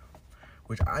together,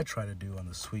 which I try to do on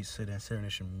the Sweet Sit and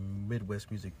Serenation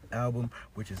Midwest Music album,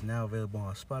 which is now available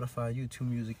on Spotify, YouTube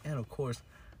Music, and of course,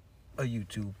 a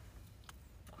YouTube.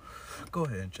 Go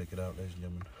ahead and check it out, ladies and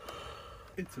gentlemen.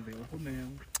 It's available now.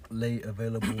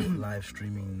 Available live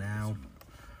streaming now.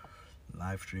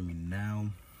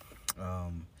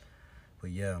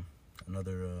 But yeah,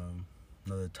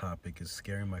 another topic is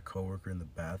scaring my coworker in the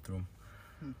bathroom.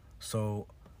 So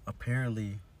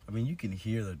apparently, I mean, you can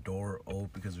hear the door open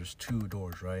because there's two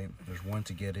doors, right? There's one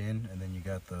to get in, and then you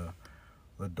got the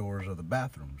doors of the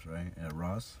bathrooms, right, at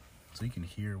Ross. So you can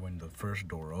hear when the first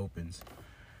door opens.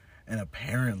 And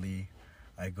apparently,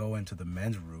 I go into the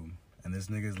men's room, and this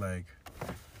nigga's like,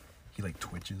 he like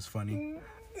twitches funny.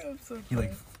 He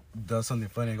like does something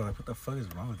funny. I go like, what the fuck is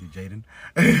wrong with you, Jaden?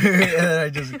 And then I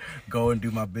just go and do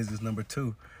my business number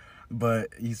 2. But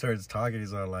he starts talking.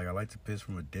 He's all like, I like to piss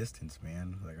from a distance,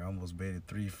 man. Like I almost made it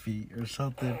 3 feet or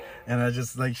something. And I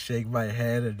just like shake my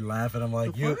head and laugh. And I'm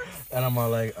like, you. And I'm all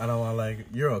like,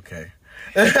 you're okay.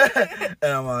 And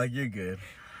I'm all like, you're good.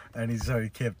 And he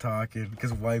kept talking,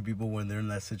 because white people, when they're in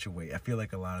that situation, I feel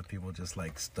like a lot of people just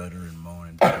like stutter and moan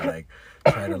and try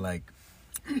to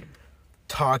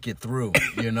talk it through,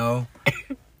 you know.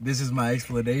 This is my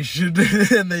explanation.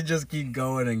 And they just keep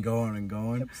going and going and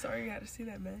going. I'm sorry you had to see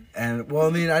that, man. And well,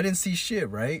 I mean, I didn't see shit,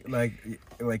 right? Like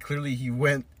clearly he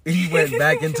went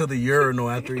back into the urinal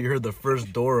after he heard the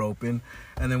first door open,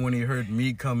 and then when he heard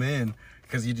me come in,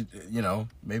 because he, you know,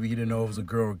 maybe he didn't know it was a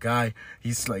girl or guy,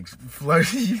 he's like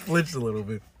he flinched a little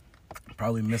bit,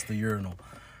 probably missed the urinal.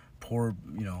 Poor,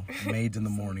 you know, maids in the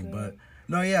morning. But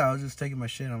no, yeah, I was just taking my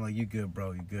shit. I'm like, you good,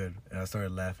 bro, you good. And I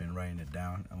started laughing and writing it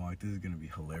down. I'm like, this is gonna be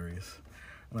hilarious.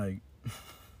 Like,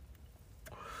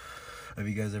 have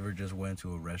you guys ever just went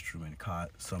to a restroom and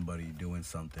caught somebody doing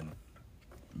something?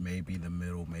 Maybe the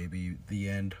middle, maybe the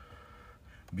end,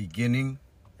 beginning.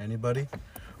 Anybody?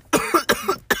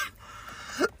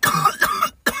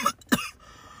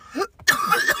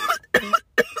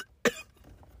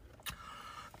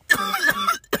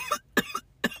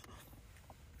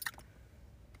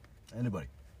 Anybody?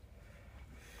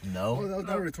 No? Oh, that was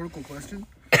not a rhetorical question.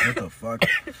 What the fuck?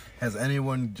 Has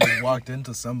anyone just walked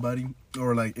into somebody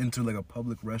or like into like a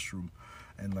public restroom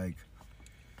and like,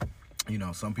 you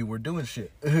know, some people were doing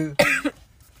shit?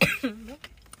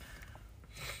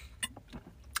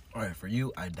 Alright, for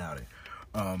you, I doubt it.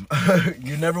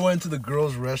 You never went to the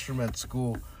girls' restroom at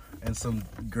school and some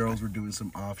girls were doing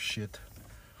some off shit,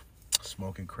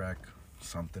 smoking crack,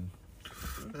 something.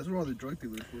 That's where all the drug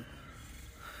dealers were.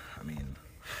 I mean,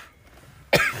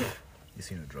 you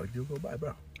seen a drug deal go by,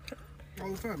 bro?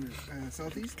 All the time,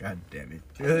 Southeast. God damn it.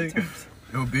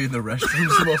 You'll be in the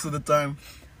restrooms most of the time.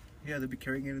 Yeah, they'll be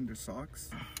carrying it in their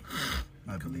socks.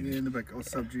 I Coming believe in, it. they're like, oh,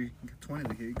 sub G, 20,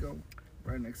 like, here you go.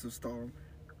 Right next to the stall.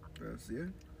 Yeah.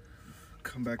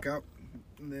 Come back out,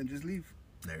 and then just leave.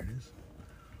 There it is.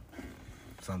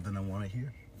 Something I want to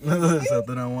hear.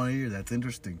 Something I want to hear. That's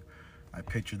interesting. I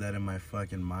pictured that in my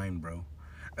fucking mind, bro.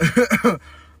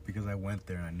 Because I went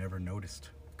there and I never noticed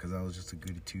because I was just a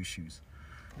goody two shoes.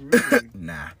 Really?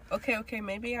 Nah. Okay.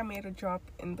 Maybe I made a drop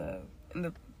in the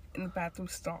bathroom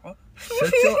stall.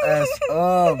 Shut your ass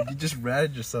up. You just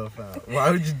ratted yourself out.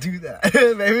 Why would you do that?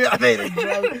 Maybe I made a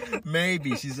joke.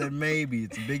 Maybe. She said maybe.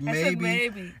 It's a big maybe. I said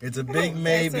maybe. It's a big I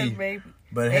maybe. said maybe.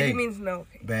 But Maybe hey. means no.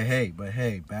 But hey,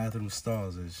 bathroom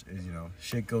stalls is you know,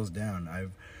 shit goes down.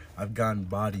 I've gotten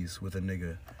bodies with a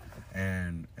nigga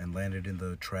and landed in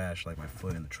the trash, like my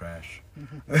foot in the trash.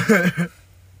 And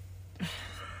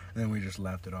then we just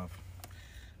laughed it off.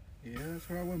 Yeah, that's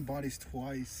where I went bodies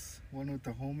twice. One with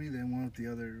the homie, then one with the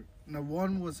other. No,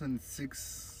 one was in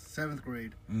 7th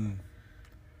grade.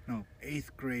 No,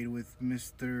 8th grade with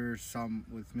Mr.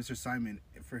 Simon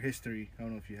for history. I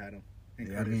don't know if you had him.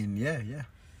 Yeah, I mean, yeah.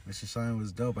 Mr. Simon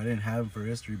was dope. I didn't have him for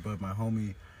history, but my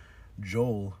homie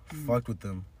Joel fucked with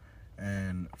them.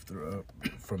 And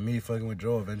from me fucking with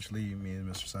Joel, eventually me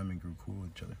and Mr. Simon grew cool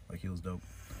with each other. Like, he was dope.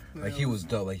 Like, he was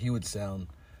dope. Like, he would sound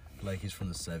like he's from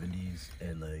the 70s.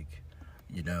 And, like,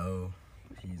 you know,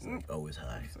 he's, like, always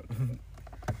high.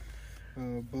 But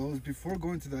it was before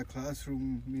going to that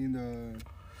classroom, me and,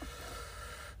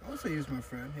 I would say he was my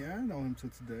friend. Yeah, I know him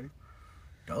till today.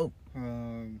 Dope.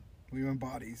 We went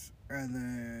bodies. And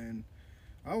then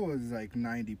I was, like,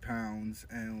 90 pounds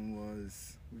and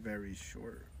was very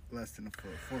short. Less than a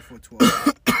foot. 4 foot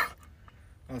 12.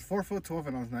 I was 4 foot 12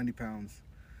 and I was 90 pounds.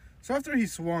 So after he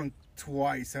swung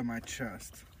twice at my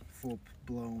chest, full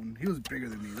blown, he was bigger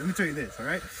than me. Let me tell you this, all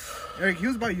right? Eric, he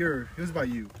was about you.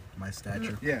 My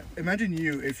stature. Yeah, imagine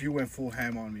you if you went full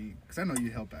ham on me. Because I know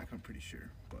you held back, I'm pretty sure.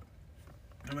 But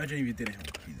imagine if you didn't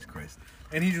hold back. Jesus Christ.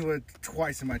 And he just went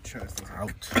twice in my chest. I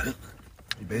was like, Out.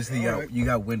 You basically Alright. you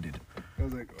got winded. I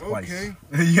was like, Twice. okay.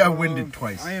 You got winded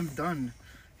twice. I am done.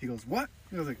 He goes, what?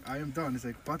 I was like, I am done. He's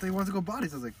like, but they want to go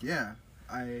bodies. I was like, yeah.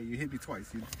 You hit me twice.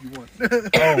 You won.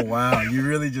 Oh, wow. You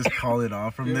really just call it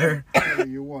off from there? Yeah,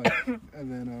 you won.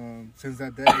 And then since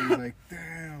that day, he's like,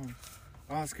 damn,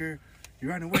 Oscar, you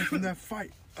ran away from that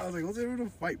fight. I was like, what's even a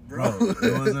fight, bro?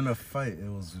 It wasn't a fight. It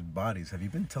was bodies. Have you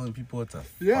been telling people it's a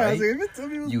fight? Yeah, I was like, tell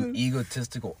me what's You the...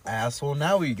 egotistical asshole.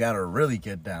 Now we gotta really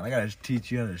get down. I gotta teach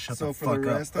you how to shut the for fuck the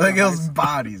up. rest of Like, the it was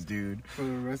bodies, dude. For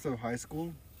the rest of high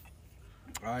school,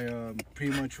 I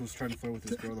pretty much was trying to flirt with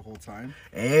this girl the whole time.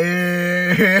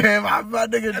 Hey, my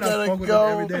nigga And I trying fuck to with her go.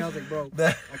 every day. I was like, bro,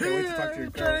 I can't wait to talk to your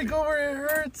girl. Trying to go where it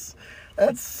hurts.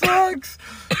 That sucks.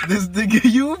 This nigga,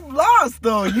 you lost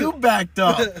though. You backed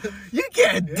up. You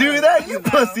can't do that. You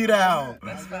pussied out.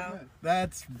 That's foul.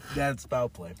 That's foul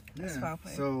play. Yeah. foul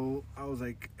play. So I was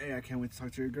like, hey, I can't wait to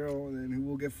talk to your girl, and then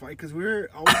we'll get fight because I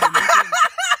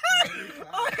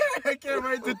I can't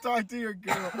wait to talk to your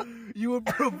girl. You would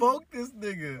provoke this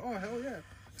nigga. Oh hell yeah!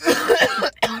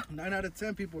 9 out of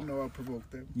 10 people know I'll provoke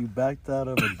them. You backed out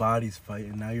of a bodies fight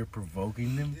and now you're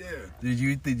provoking them? Yeah. Did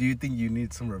you think you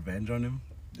need some revenge on him?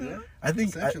 Yeah. I think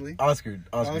Essentially. Oscar,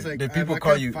 was like, did I people kept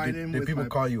call you fighting did with people my-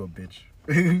 call you a bitch?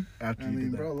 After I you mean,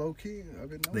 did that. bro, low key, I've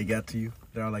been knowing. They got to you.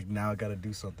 They're like, now I gotta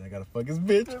do something. I gotta fuck his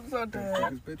bitch. I'm so Fuck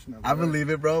dead. this bitch now. I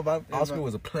believe it, bro. Oscar but-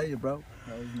 was a player, bro.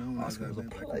 I was known Oscar as was a that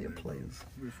back in player, the day, bro, players.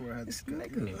 before I had This this guy.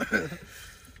 nigga.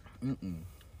 Mm-mm.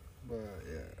 But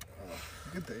yeah,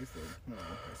 good days though. No,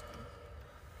 high school.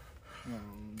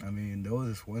 I mean, there was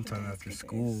this one time Nice, after good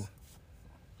school.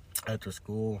 After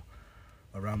school,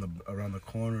 around the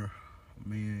corner,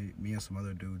 me and some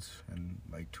other dudes and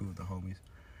like 2 of the homies.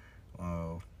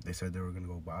 They said they were gonna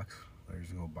go box. They were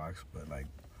just gonna go box, but like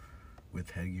with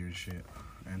headgear and shit.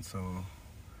 And so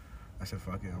I said,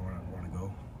 "Fuck it, I wanna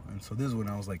go." And so this is when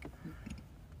I was like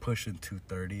pushing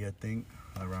 230, I think,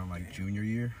 around like junior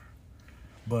year.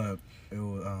 But it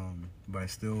was,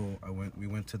 we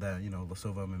went to that, La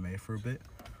Silva MMA for a bit.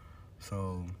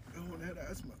 So Oh, that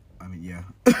asthma. I mean, yeah,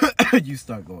 you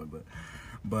start going,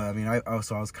 but I mean, I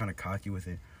was kind of cocky with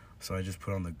it, so I just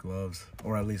put on the gloves,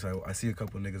 or at least I see a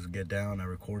couple of niggas get down, I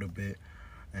record a bit,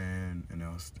 and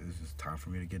it's just time for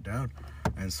me to get down,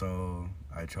 and so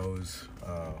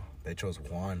they chose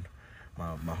Juan,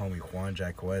 my homie Juan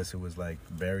Jacquez, who was like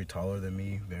very taller than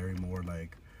me, very more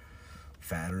like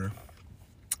fatter,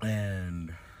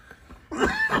 and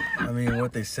I mean,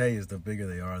 what they say is the bigger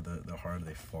they are, the harder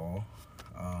they fall.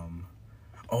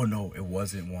 Oh no, it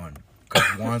wasn't Juan. Because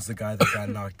Juan's the guy that got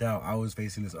knocked out. I was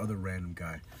facing this other random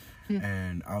guy.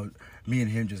 And me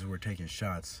and him just were taking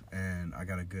shots. And I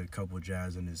got a good couple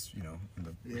jabs in his, in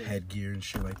the headgear and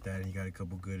shit like that. And he got a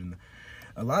couple good in the...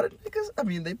 A lot of niggas, I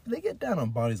mean, they get down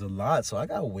on bodies a lot. So I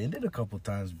got winded a couple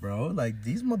times, bro. Like,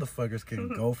 these motherfuckers can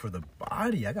go for the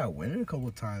body. I got winded a couple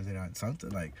times. And something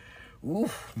like,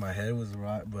 oof, my head was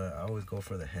right. But I always go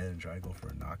for the head and try to go for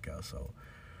a knockout. So...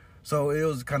 So it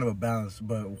was kind of a balance.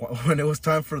 But when it was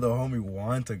time for the homie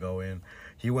Juan to go in,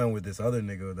 he went with this other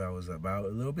nigga that was about a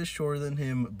little bit shorter than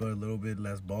him, but a little bit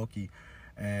less bulky.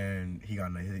 And he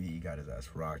got his ass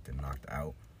rocked and knocked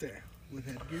out. Damn. With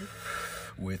headgear?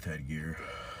 With headgear.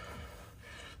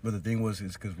 But the thing was,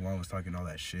 it's because Juan was talking all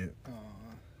that shit.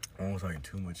 Juan was talking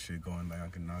too much shit, going like I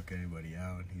can knock anybody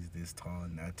out, and he's this tall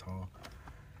and that tall.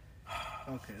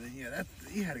 Okay, then yeah,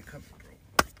 you had it coming, bro.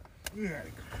 You had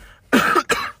it coming.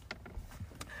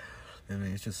 I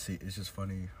mean, it's just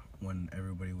funny when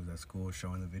everybody was at school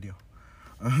showing the video.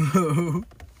 Dang,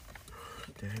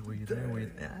 were you there? Were you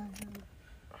there?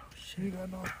 Oh shit! You got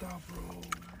knocked out, bro.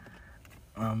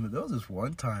 There was this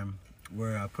one time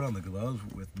where I put on the gloves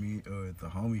with me or the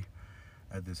homie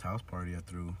at this house party I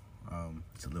threw.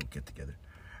 It's a little get together,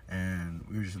 and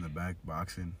we were just in the back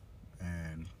boxing,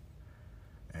 and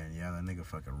yeah, that nigga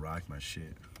fucking rocked my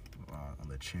shit on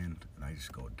the chin, and I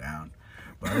just go down.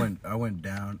 But I went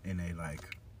down in a like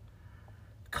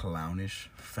clownish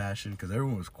fashion because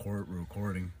everyone was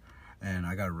recording, and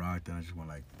I got rocked, and I just went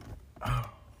like, oh,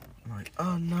 I'm like,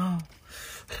 oh no.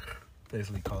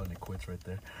 Basically calling it quits right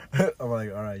there. I'm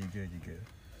like, all right, you good.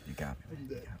 You got me, man.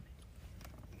 You got me.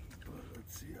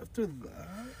 Let's see. After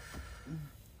that,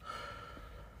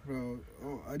 bro,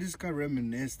 I just got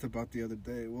reminisced about the other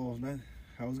day. Well,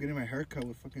 I was getting my hair cut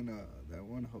with fucking that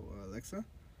one Alexa.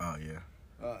 Oh yeah.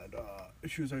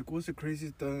 She was like, "What's the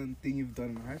craziest thing you've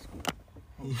done in high school?"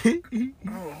 I don't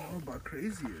know about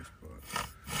craziest, but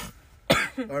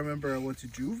I remember I went to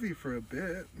juvie for a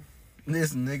bit.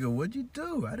 This nigga, what'd you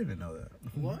do? I didn't know that.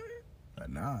 What?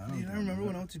 Nah, I don't. You don't remember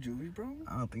when I went to juvie, bro?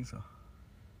 I don't think so.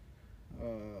 I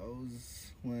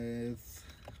was with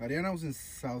Ariana. Was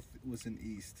in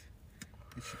East,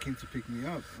 and she came to pick me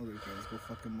up. I was like, "Let's go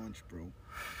fucking munch, bro."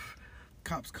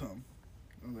 Cops come.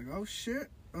 I was like, "Oh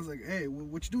shit!" I was like, "Hey,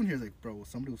 what you doing here?" He's like, "Bro,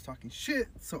 somebody was talking shit,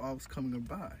 so I was coming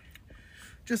by,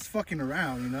 just fucking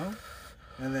around, you know."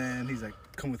 And then he's like,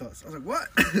 "Come with us." I was like, "What?"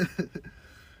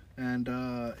 And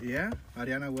yeah,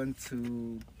 Ariana went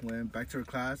back to her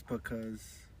class because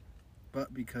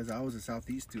I was a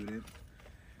Southeast student.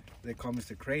 They called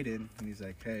Mr. Creighton, and he's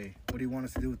like, "Hey, what do you want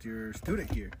us to do with your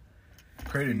student here?"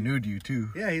 Creighton knew you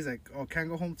too. Yeah, he's like, "Oh, can't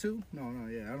go home too?" No,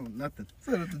 yeah, I don't nothing.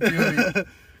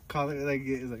 Call it like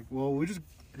it's like, well, we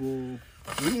don't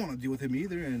want to deal with him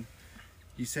either, and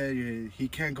he said he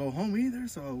can't go home either,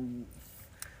 so.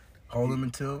 Hold him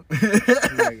until. He's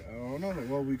like, I don't know. Like,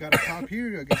 well, we got a cop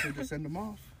here. I guess we'll just send him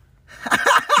off. I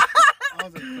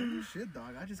was like, oh, shit,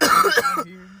 dog. I just came down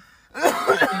here.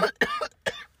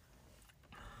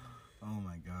 Oh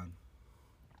my god.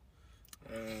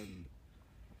 And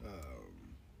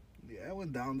yeah, I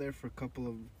went down there for a couple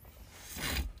of.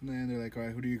 And then they're like, all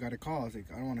right, who do you got to call? I was like,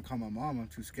 I don't want to call my mom. I'm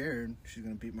too scared. She's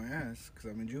gonna beat my ass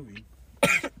because I'm in juvie.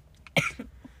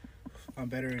 I'm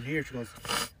better in here. She goes.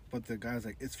 But the guy's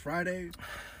like, it's Friday.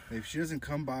 If she doesn't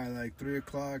come by like 3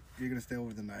 o'clock, you're gonna stay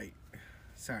over the night,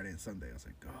 Saturday and Sunday. I was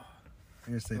like, oh.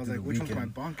 I was like, which one's my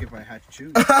bunk if I had to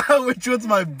choose? Which one's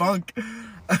my bunk?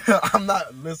 I'm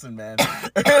not. Listen, man.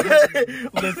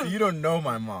 Listen, you don't know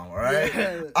my mom, all right?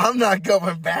 Yeah. I'm not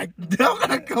going back. I'm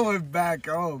not going back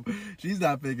home. She's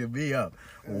not picking me up.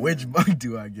 Which bunk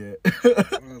do I get? I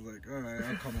was like, all right,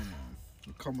 I'll call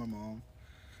my mom.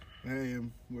 Hey,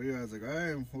 where you at? I was like,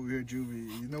 I am over here at juvie.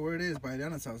 You know where it is? By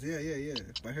Diana's house. Yeah.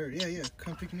 By her. Yeah.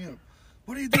 Come pick me up.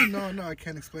 What are you doing? No, I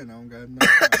can't explain. I don't got no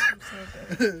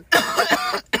time.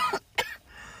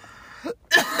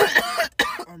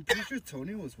 I'm pretty sure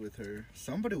Tony was with her.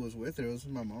 Somebody was with her. It was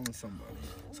my mom and somebody.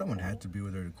 Someone had to be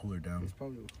with her to cool her down. It was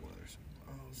probably with her.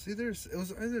 Oh, see, it was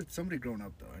either somebody grown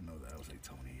up, though. I know that. I was like,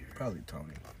 Tony here. Probably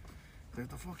Tony. Like,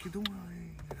 the fuck you doing?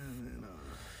 And then,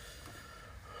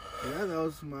 yeah, that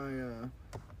was my,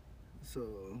 so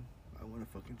I went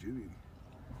to fucking juvie.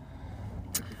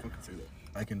 I can fucking say that.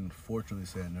 I can fortunately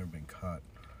say I've never been caught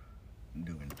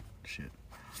doing shit.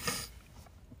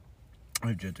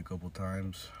 I've jetted a couple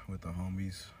times with the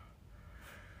homies.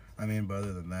 I mean, but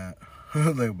other than that,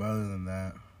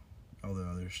 all the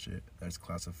other shit that's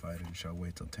classified and shall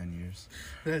wait till 10 years.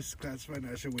 That's classified.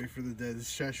 I should wait for the dead. The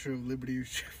Statue of Liberty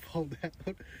should fall down.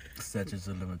 Statutes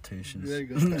of limitations there you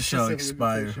go. shall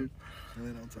expire. And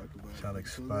then I'll talk about shall it.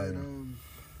 expire. So then,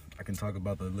 I can talk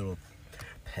about the little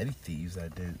petty thieves I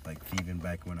did, like thieving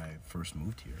back when I first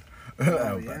moved here.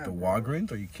 At the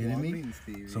Walgreens. Are you kidding me?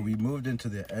 Thievery. So we moved into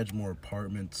the Edgemore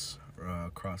Apartments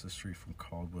across the street from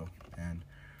Caldwell, and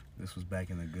this was back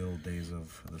in the good old days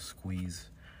of the Squeeze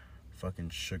fucking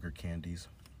sugar candies,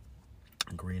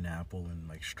 green apple and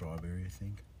like strawberry, I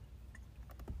think,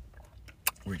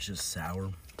 where it's just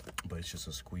sour, but it's just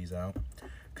a squeeze out,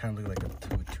 kind of look like a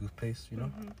tube of toothpaste, you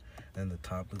know. and the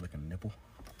top is like a nipple.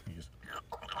 You just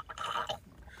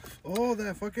Oh,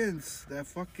 that fucking,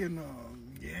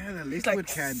 yeah, that liquid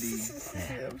candy.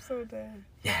 I'm so dead.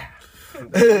 yeah.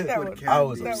 That Liquid one. candy. I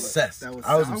was obsessed. That was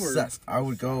I was sour. obsessed. I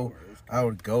would go. Sour. I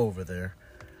would go over there.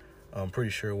 I'm pretty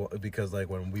sure because like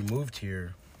when we moved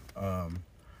here,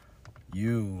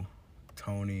 you,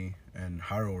 Tony, and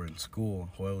Haro were in school.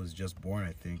 Hoyle was just born,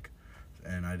 I think,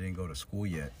 and I didn't go to school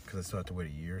yet because I still had to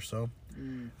wait a year or so.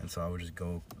 And so I would just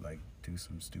go like do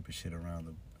some stupid shit around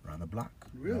the block.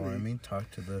 You know what I Really? mean? Talk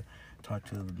to the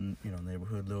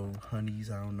neighborhood little honeys.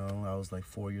 I don't know. I was like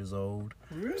 4 years old.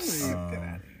 Really?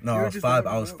 No, You I were was just 5.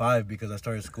 living I was up. 5 because I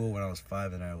started school when I was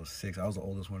 5 and I was 6. I was the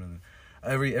oldest one.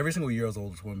 Every single year I was the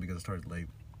oldest one because I started late.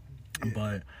 Yeah.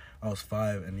 But I was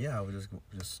 5 and yeah, I would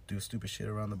just do stupid shit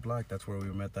around the block. That's where we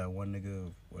met that one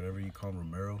nigga, whatever you call him,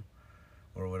 Romero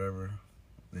or whatever.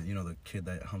 The kid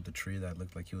that humped the tree that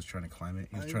looked like he was trying to climb it.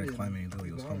 He was trying to climb it and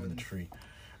he was humping the tree.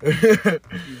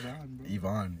 Yvonne, bro.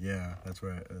 Yvonne, yeah, that's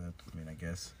where I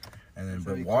guess. And then That's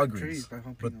how but you climb Walgreens, trees, by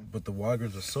humping them. but the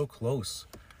Walgreens was so close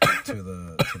to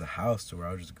the house to where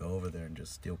I would just go over there and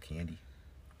just steal candy.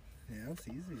 Yeah, that's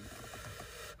easy.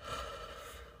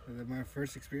 And then my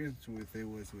first experience with it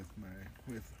was with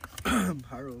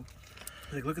Haro.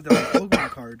 Like, look at the Pokemon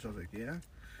cards. I was like, yeah.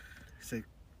 He's like,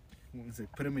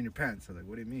 put them in your pants. I was like,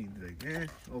 what do you mean? He's like,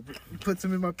 he puts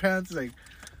them in my pants. He's like,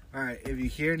 all right, if you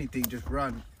hear anything, just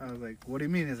run. I was like, what do you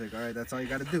mean? He's like, all right, that's all you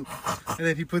got to do. And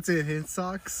then he puts it in his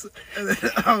socks. And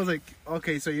then I was like,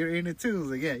 okay, so you're in it too? I was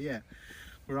like, yeah.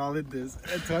 We're all in this.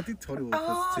 And so I think Tony was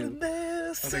All too. in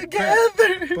this I was like,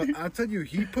 together. But I'll tell you,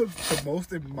 he put the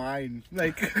most in mine.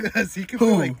 Like, because he could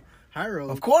Who? put, like, Hiro.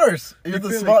 Of course, you're You the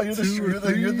feel small. like You're the 2 or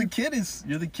you're the 3? kid.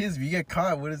 You're the kids. If you get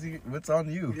caught, what's on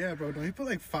you? Yeah, bro. No, he put,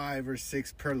 like, 5 or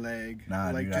 6 per leg. Nah,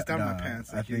 like, dude, just down my nah,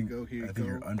 pants. I Like, here think, you go, here I you think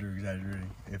go. you're under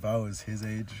exaggerating. If I was his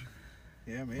age,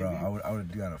 Yeah, maybe. bro, I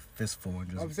would do that a fistful and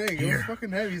just. I'm saying, it here. was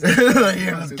fucking heavy. He's like,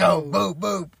 Here, let's go. Boop,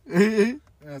 boop.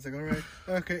 And I was like, all right.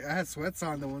 Okay, I had sweats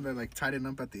on, the one that, like, tightened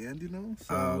up at the end, you know?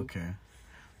 So, Oh, okay.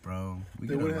 Bro, we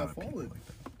They get a wouldn't lot have of people fallen. like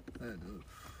that. I know.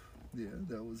 Yeah,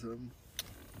 that was, I was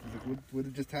like, what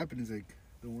had just happened? He's like,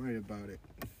 don't worry about it.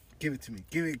 Give it to me.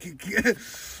 Give it.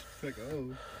 It's like,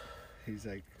 oh. He's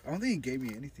like, I don't think he gave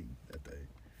me anything that day.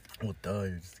 Well, duh,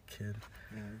 you're just a kid.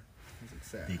 Yeah. I was like,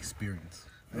 sad. The experience.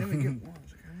 I didn't even get one. I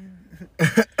was like, I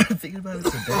didn't. Thinking about it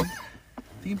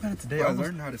today. I all those,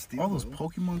 learned how to steal all those though.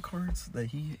 Pokemon cards that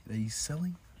he's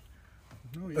selling.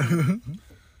 No, yeah.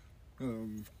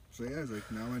 So yeah, it's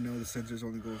like, now I know the sensors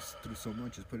only goes through so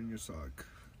much. Just put in your sock,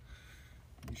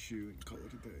 your shoe, and call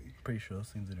it a day. Pretty sure those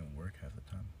things didn't work half the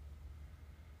time.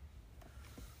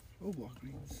 Oh,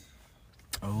 Walgreens.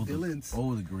 Oh, Dylan's.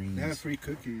 the greens. They have free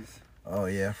cookies, Oh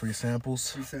yeah, free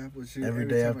samples. free samples. Every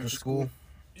day time after school.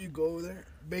 You go over there,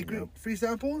 bakery, Yep. free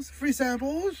samples, free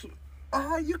samples.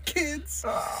 Ah, you kids,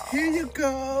 here you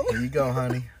go. Here you go,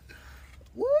 honey.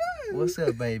 Woo! What's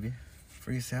up, baby?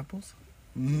 Free samples?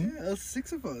 Mm-hmm. Yeah, there's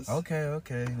 6 of us. Okay.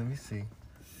 Let me see.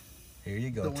 Here you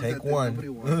go. The ones Take that nobody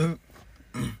one.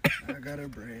 wanted. I got a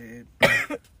bread.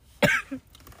 Get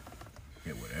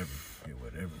whatever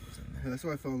was in there. That's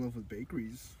why I fell in love with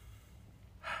bakeries.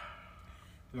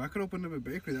 If I could open up a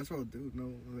bakery, that's what I'll do.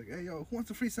 No, like, hey, yo, who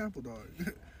wants a free sample, dog?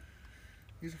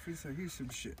 Here's a free sample. Here's some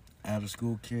shit. After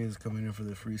school kids coming in for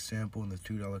the free sample and the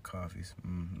 $2 coffees.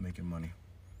 Making money.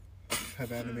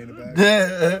 Have anime in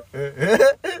the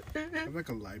back. I'm like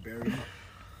a library.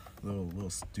 little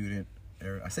student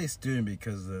era. I say student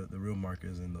because the real market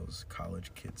is in those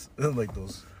college kids. Like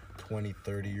those 20,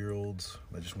 30-year-olds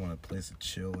that just want a place to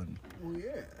chill and, Oh,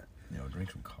 yeah.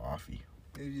 drink some coffee.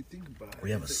 If you think about it.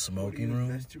 We have a it's like, where do smoking you room.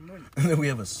 invest your money? We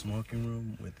have a smoking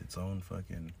room with its own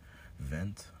fucking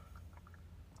vent.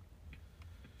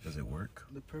 Does it work?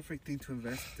 The perfect thing to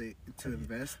invest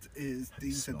is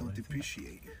things that smell don't anything?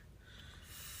 depreciate.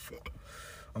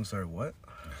 I'm sorry, what?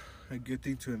 A good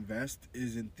thing to invest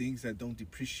is in things that don't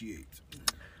depreciate,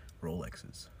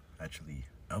 Rolexes actually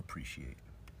appreciate.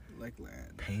 like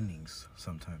land. Paintings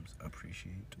sometimes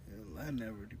appreciate. Yeah, land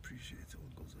never depreciates; it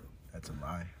only goes up. That's a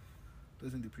lie.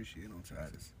 Doesn't depreciate on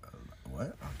taxes.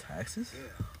 What? On taxes?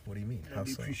 Yeah. What do you mean? No How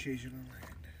so? depreciation on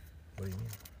land. What do you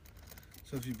mean?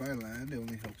 So if you buy land, it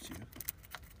only helps you.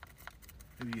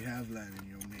 If you have land in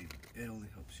your name, it only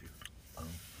helps you.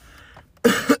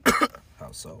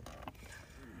 How so?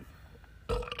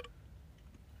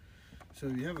 So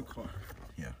if you have a car,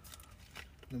 Yeah.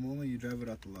 the moment you drive it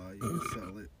out the lot, you can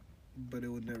sell it, but it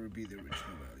would never be the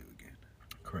original value again.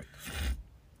 Correct.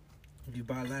 If you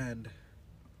buy land,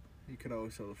 you can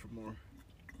always sell it for more.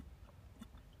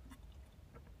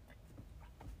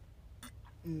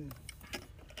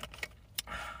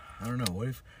 I don't know. What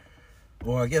if?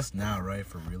 Well, I guess now, right,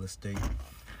 for real estate.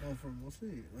 Well, for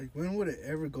mostly, like, when would it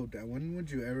ever go down? When would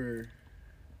you ever?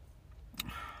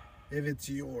 If it's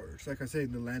yours, like I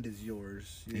said, the land is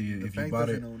yours. If you bank bought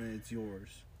doesn't it- own it, it's yours.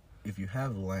 If you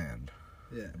have land,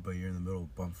 Yeah. but you're in the middle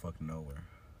of bumfuck nowhere.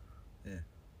 Yeah.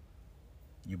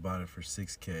 You bought it for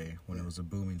 $6K when it Yeah. was a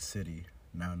booming city.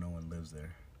 Now no one lives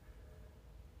there.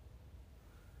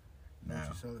 What would Now,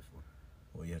 you sell it for?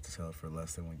 well, you have to sell it for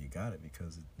less than when you got it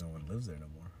because no one lives there no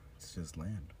more. It's just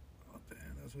land. Oh damn,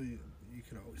 that's what you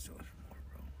could always sell it for more,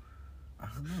 bro.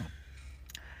 I don't know.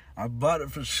 I bought it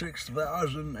for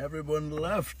 6,000. Everyone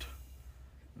left.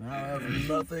 Now I have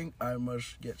nothing. I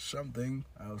must get something.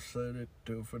 I'll sell it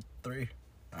to for 3.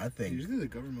 I think. Usually the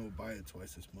government will buy it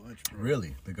twice as much, bro.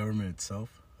 Really, the government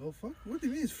itself. Oh fuck! What do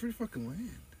you mean? It's free fucking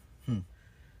land.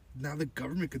 Now the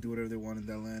government could do whatever they want in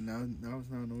that land. Now it's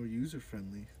not no user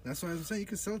friendly. That's why I'm saying you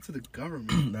can sell it to the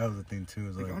government. That was the thing too.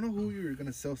 Is Like, like I don't know who you're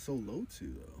gonna sell so low to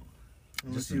though.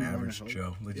 Unless just an you wanna average help.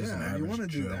 Joe. Like Yeah, just an if average you want to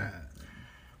Joe. do that.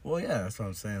 Well, yeah, that's what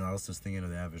I'm saying. I was just thinking of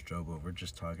the average Joe, but we're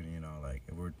just talking. You know, like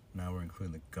if we're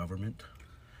including the government.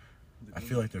 I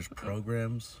feel like there's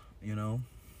programs. You know.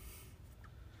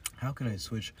 How can I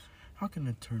switch? How can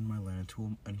I turn my land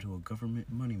into a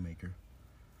government moneymaker?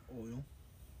 Oil,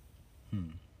 Hmm.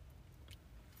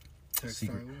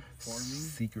 textile, farming.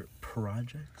 Secret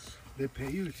projects. They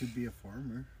pay you to be a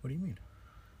farmer. What do you mean?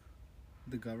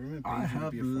 The government pays I you to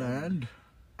have be a farmer. land,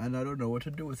 and I don't know what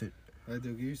to do with it. Like,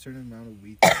 they'll give you a certain amount of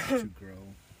wheat to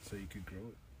grow, so you could grow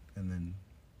it, And then,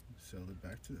 sell it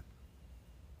back to them.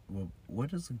 well,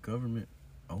 what does the government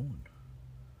own?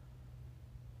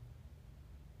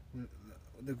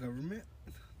 The government,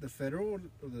 the federal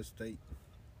or the state.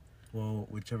 Well,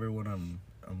 whichever one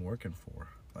I'm working for.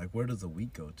 Like, where does the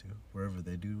wheat go to? Wherever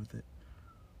they do with it.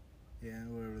 Yeah,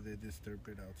 wherever they disturb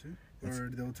it out to. It's- Or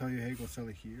they'll tell you, hey, go sell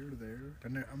it here or there.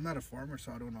 And I'm not a farmer,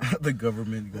 so I don't know. The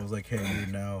government goes like, "Hey, you're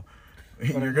now, I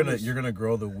you're noticed- gonna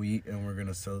grow the wheat, and we're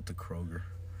gonna sell it to Kroger."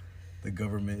 The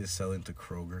government is selling to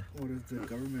Kroger. What if the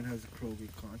government has a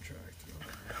Kroger contract?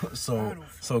 I So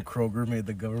don't Kroger made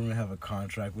the government have a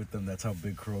contract with them. That's how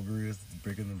big Kroger is. It's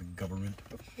bigger than the government.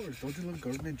 Of course. Don't you love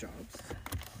government jobs?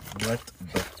 What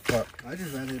the fuck? I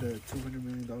just landed a $200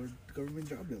 million government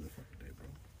job the other fucking day,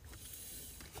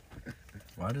 bro.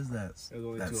 Why does that was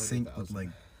only that sync with 200,000. like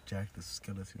Jack the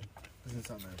Skeleton Doesn't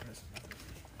sound that impressive.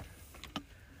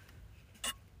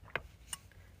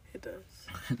 It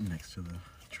does. next to the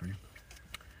tree?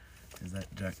 Is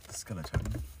that Jack the Skeleton?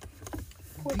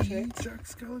 Poor The chick. Jack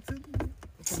Skeleton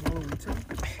from Halloween Town.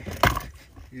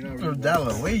 You know, I From rewatched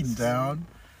Halloween that. Town.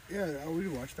 Yeah, I really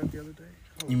watched that the other day.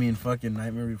 Oh, You mean fucking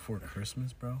Nightmare Before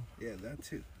Christmas, bro? yeah, that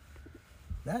too.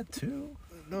 That too?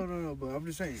 No, but I'm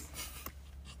just saying.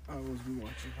 I was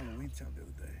rewatching Halloween Town the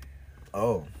other day.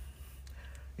 Oh.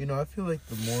 You know, I feel like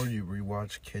the more you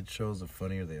rewatch kid shows, the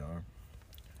funnier they are.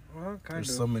 Well, kind There's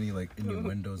of. so many like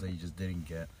innuendos that you just didn't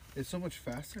get. It's so much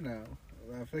faster now.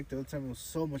 I feel like the other time it was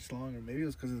so much longer. Maybe it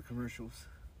was because of the commercials.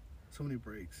 So many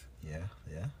breaks. Yeah,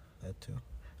 that too.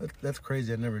 That's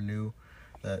crazy. I never knew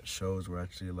that shows were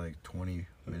actually like 20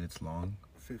 minutes long.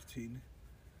 15.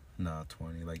 Nah,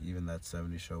 20. Like even that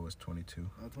 70 show was 22.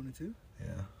 22? Yeah.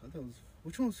 I thought it was.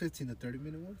 Which one was 15? The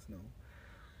 30-minute ones? No.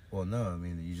 Well, no. I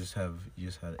mean, you just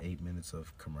had 8 minutes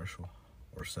of commercial,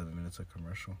 or 7 minutes of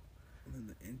commercial. And then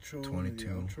the intro 22.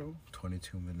 and the outro.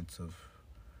 22 minutes of.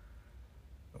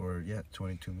 Or yeah,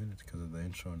 22 minutes because of the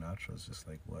intro and outro is just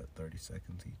like what 30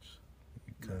 seconds each.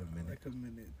 You cut No, a minute. like a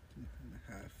minute and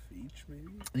a half each,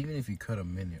 maybe. Even if you cut a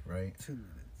minute, right? 2 minutes.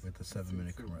 With the 7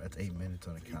 minute Four commercial, that's minutes 8 off. minutes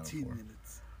on a count of 18 4.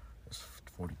 minutes. There's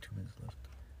 42 minutes left.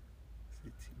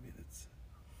 It's 18 minutes.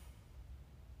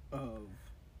 Of.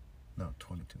 No,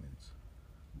 22 minutes.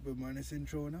 But minus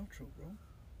intro and outro, bro.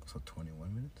 So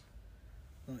 21 minutes?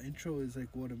 No, intro is like,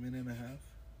 what, a minute and a half?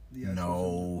 The outro's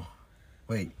No.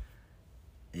 Wait.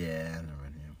 Yeah, never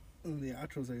mind. Yeah. And the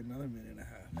outro's like another minute and a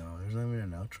half. No, there's not even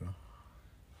an outro.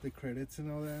 The credits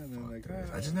and all that, and then Fuck, like, there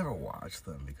is. I just never watched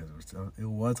them because it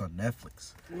was on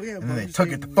Netflix. Well, yeah, And but then I'm they just took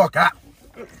saying, it the fuck out.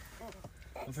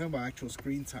 I'm talking about actual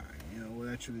screen time, you know, with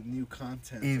actually new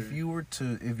content. If you were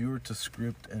to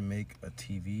script and make a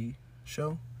TV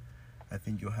show, I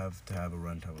think you'll have to have a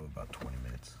runtime of about 20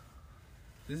 minutes.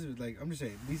 This is like, I'm just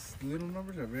saying, these little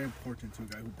numbers are very important to a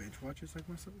guy who binge watches like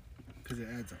myself, because it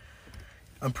adds up.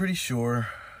 I'm pretty sure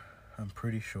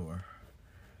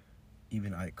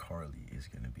even iCarly is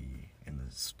gonna be in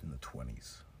the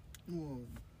 20s. Well,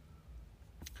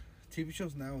 TV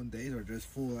shows nowadays are just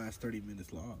full ass 30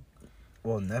 minutes long.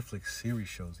 Well, Netflix series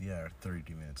shows, are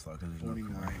 30 minutes long because there's no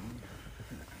 49. commercial.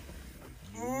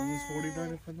 It was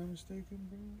 49 if I'm not mistaken,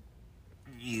 bro.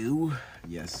 You?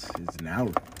 Yes, it's an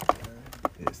hour.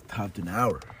 It's topped an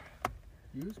hour.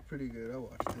 You was pretty good. I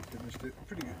watched it, finished it.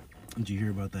 Pretty good. Did you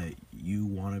hear about that You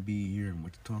Wanna Be here in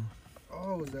Wichita?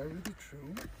 Oh, is that really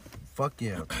true? Fuck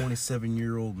yeah. A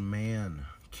 27-year-old man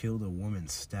killed a woman,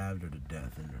 stabbed her to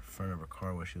death in front of her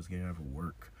car while she was getting out of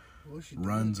work. What was she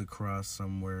Runs across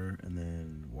somewhere and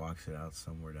then walks it out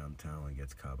somewhere downtown and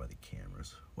gets caught by the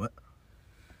cameras. What?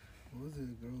 What was the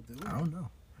girl doing? I don't know.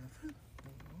 Nothing?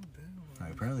 Oh,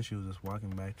 damn. Apparently she was just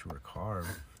walking back to her car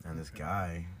and this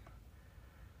guy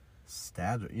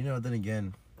stabbed her. You know, then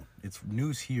again, it's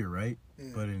news here, right? Yeah.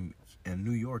 But in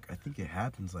New York, I think it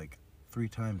happens like 3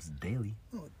 times daily.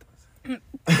 No, it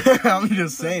doesn't. I'm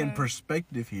just saying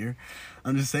perspective here.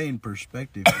 It It does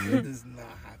not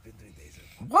happen 3 days.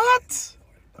 What?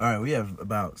 All right, we have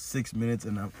about 6 minutes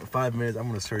and 5 minutes. I'm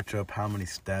gonna search up how many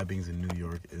stabbings in New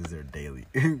York is there daily.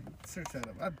 Search that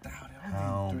up. I doubt it. I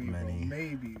How think 3, many bro.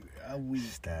 Maybe a week.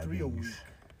 3 a week.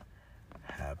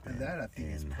 Happen And that I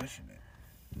think is in pushing it.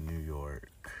 New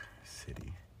York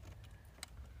City.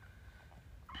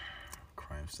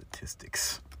 Crime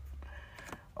statistics.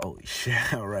 Holy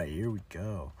shit! All right, here we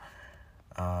go.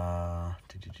 All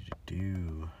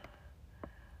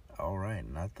right,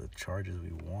 not the charges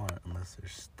we want unless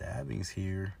there's stabbings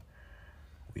here.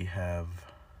 We have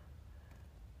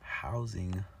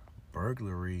housing,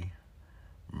 burglary,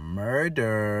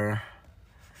 murder.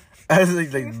 I was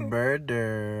like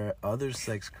murder, other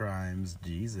sex crimes.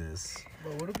 Jesus.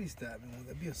 But would it be stabbing? Would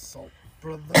that be assault,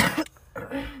 brother?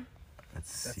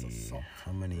 Let's That's see assault.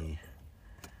 how many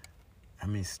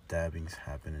stabbings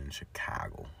happen in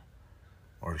Chicago,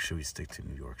 or should we stick to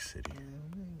New York City?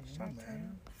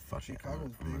 Man. Fuck it,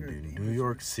 Chicago's I'm gonna bigger do than New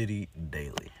York City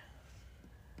daily.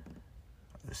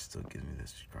 This still gives me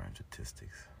this crime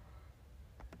statistics.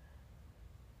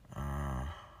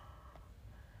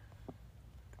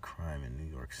 Crime in New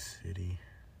York City.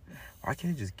 Why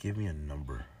can't it just give me a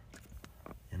number?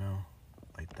 You know,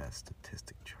 like that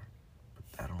statistic chart. But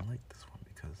I don't like this one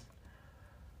because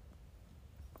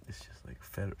it's just like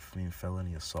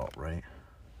felony assault, right?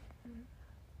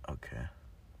 Okay.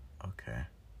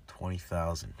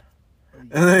 20,000.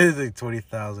 It's like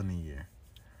 20,000 a year.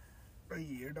 A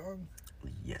year, dog?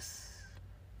 Yes,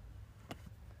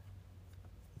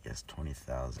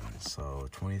 20,000. So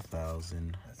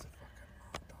 20,000. That's a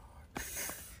fucking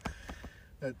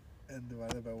lot, dog. And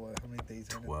divided by what? How many days?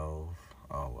 12.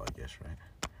 Oh, well, I guess, right?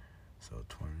 So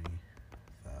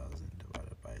 20,000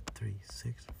 divided by 3,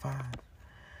 6, 5.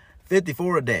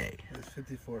 54 a day. It's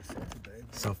 54 assaults a day. Bro.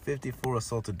 So 54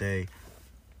 assaults a day.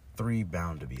 3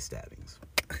 bound to be stabbings.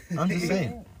 I'm just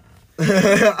saying.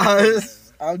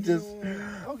 I'm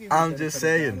just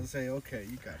saying. And say, okay,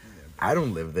 you got me there. I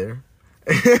don't live there.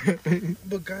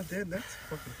 But goddamn, that's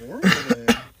fucking horrible. Man.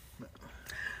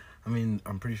 I mean,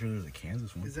 I'm pretty sure there's a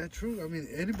Kansas one. Is that true? I mean,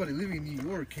 anybody living in New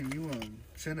York, can you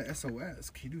send a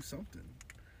SOS? Can you do something?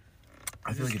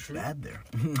 I feel like it's bad there.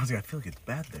 I feel like it's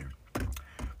bad there.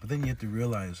 But then you have to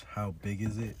realize how big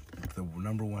is it? It's the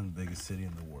number 1 biggest city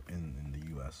in the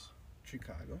U.S.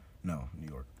 Chicago? No, New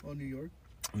York. Oh, New York?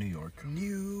 New York.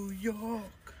 New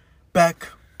York.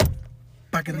 Back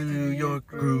in the New York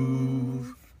groove.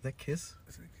 Is that Kiss?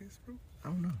 Is that Kiss, bro? I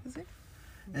don't know. Is it?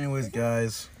 Anyways,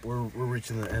 guys, we're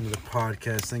reaching the end of the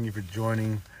podcast. Thank you for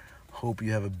joining. Hope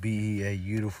you have a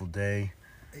beautiful day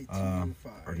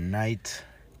 1805. or night.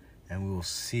 And we will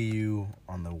see you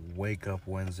on the Wake Up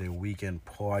Wednesday weekend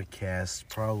podcast,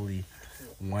 probably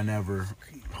whenever.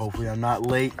 Hopefully I'm not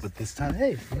late, but this time,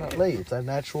 hey, I'm not late. It's a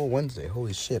natural Wednesday.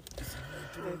 Holy shit.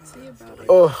 Let's see about it.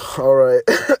 Oh, all right.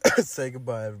 Say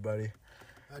goodbye, everybody.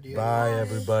 Adios. Bye,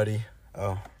 everybody.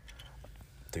 Oh,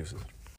 deuces.